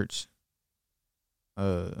the merch.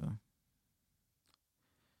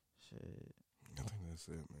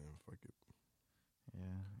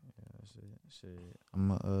 Shit. I'm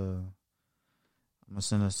gonna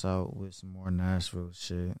send us out with some more Nashville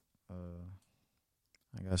shit.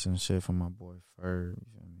 I got some shit from my boy Ferb.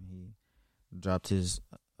 He dropped his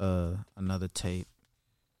another tape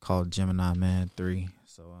called Gemini Man 3.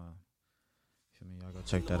 So y'all go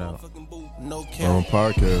check that out. No Our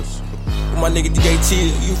podcast. My nigga DJ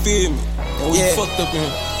Chill, you feel me? Oh, yeah. Fucked up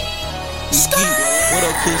in. What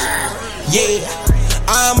up, Kish? Yeah.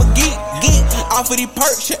 I'm a geek, off of these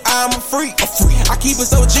perks, shit, I'm a freak. I keep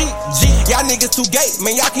it so G. Y'all niggas too gay,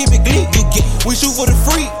 man, y'all keep it glee. We shoot for the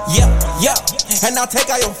free, yeah. And I'll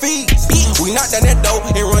take out your fees. We knock down that door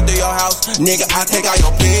and run through your house. Nigga, I take out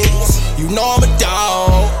your pigs. You know I'm a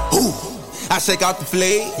dog. Ooh. I shake out the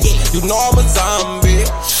flag. You know I'm a zombie.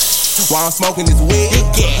 While I'm smoking this weed,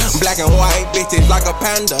 black and white bitches like a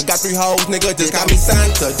panda. Got 3 hoes, nigga, just got me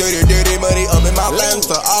Santa. Dirty money up in my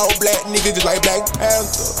Lanta. All black niggas just like Black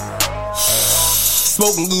Panther.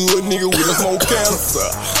 Smoking good, nigga, with a smoke cancer.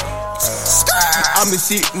 I'm the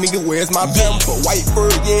shit, nigga, where's my pamper? White fur,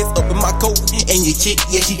 yes, up in my coat. And your chick,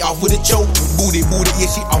 yeah, she off with a choke. Booty, yeah,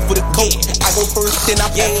 she off with a coat. I go first, then I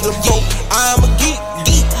pass to the boat. I'm a geek,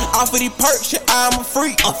 off of these perks, shit, I'm a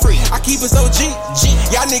freak. I keep it so G.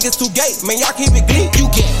 Y'all niggas too gay, man, y'all keep it glee.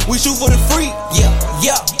 We shoot for the free, yeah.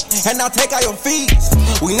 And I'll take out your fees.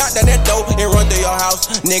 We knock down that door and run through your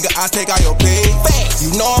house. Nigga, I take out your pigs.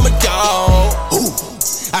 You know I'm a dog. Ooh.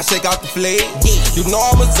 I shake out the flag. You know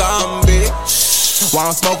I'm a zombie.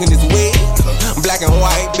 While I'm smoking this weed, black and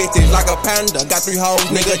white bitches like a panda. Got 3 hoes,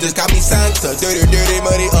 nigga, just got me Santa. Dirty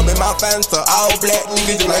money up in my Fanta. All black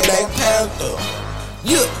niggas just like Black Panther.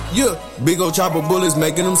 Yeah, big ol' chopper bullets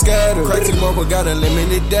making them scatter. Crazy mother got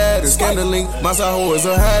unlimited data. Scandaling, my side hoe is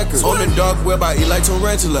a hacker. On the dark web, I eat like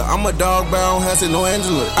tarantula. I'm a dog, but I don't have to no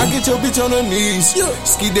Angela. I get your bitch on her knees.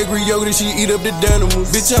 Ski degree yoga, she eat up the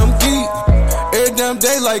animals. Bitch, I'm geek. Every damn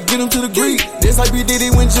day, like, get them to the Greek. This like B Diddy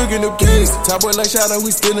when jugging them keys. Top boy like Shadow, we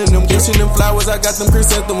stealing them. Kissing them flowers, I got them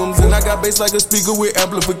chrysanthemums. And I got bass like a speaker with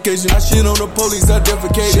amplification. I shit on the police, I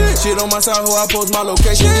defecated. Shit on my side, hoe, I post my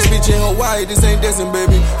location. This bitch in Hawaii, this ain't dancing,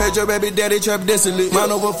 baby. Had your baby daddy trap desolate.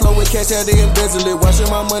 Mine overflow with cash, how they embezzle it. Washing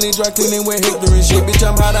my money, dry cleaning with Hector and shit. Bitch,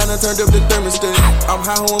 I'm hot, I done turned up the thermostat. I'm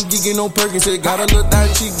high, hoe, I'm geeking on Perkins. Got a little thot,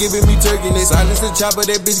 she giving me turkey. They silence the chopper,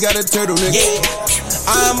 that bitch got a turtleneck. Yeah,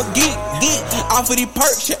 I'm a geek. Off of these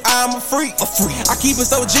perks, shit, I'm a freak. I keep it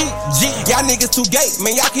so G. Y'all niggas too gay,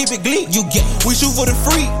 man, y'all keep it glee. We shoot for the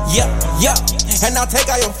free, yeah. And I'll take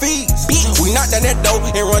out your fees. We knock down that door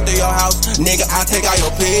and run through your house. Nigga, I take out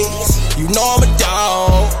your pigs. You know I'm a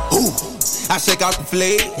dog. Ooh. I shake out the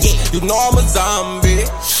flag. You know I'm a zombie.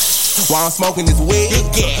 While I'm smoking this weed,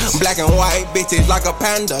 black and white bitches like a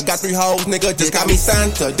panda. Got 3 hoes, nigga, just got me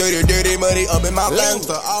Santa. Dirty money up in my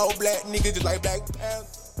Lanta. All black niggas just like Black Panther.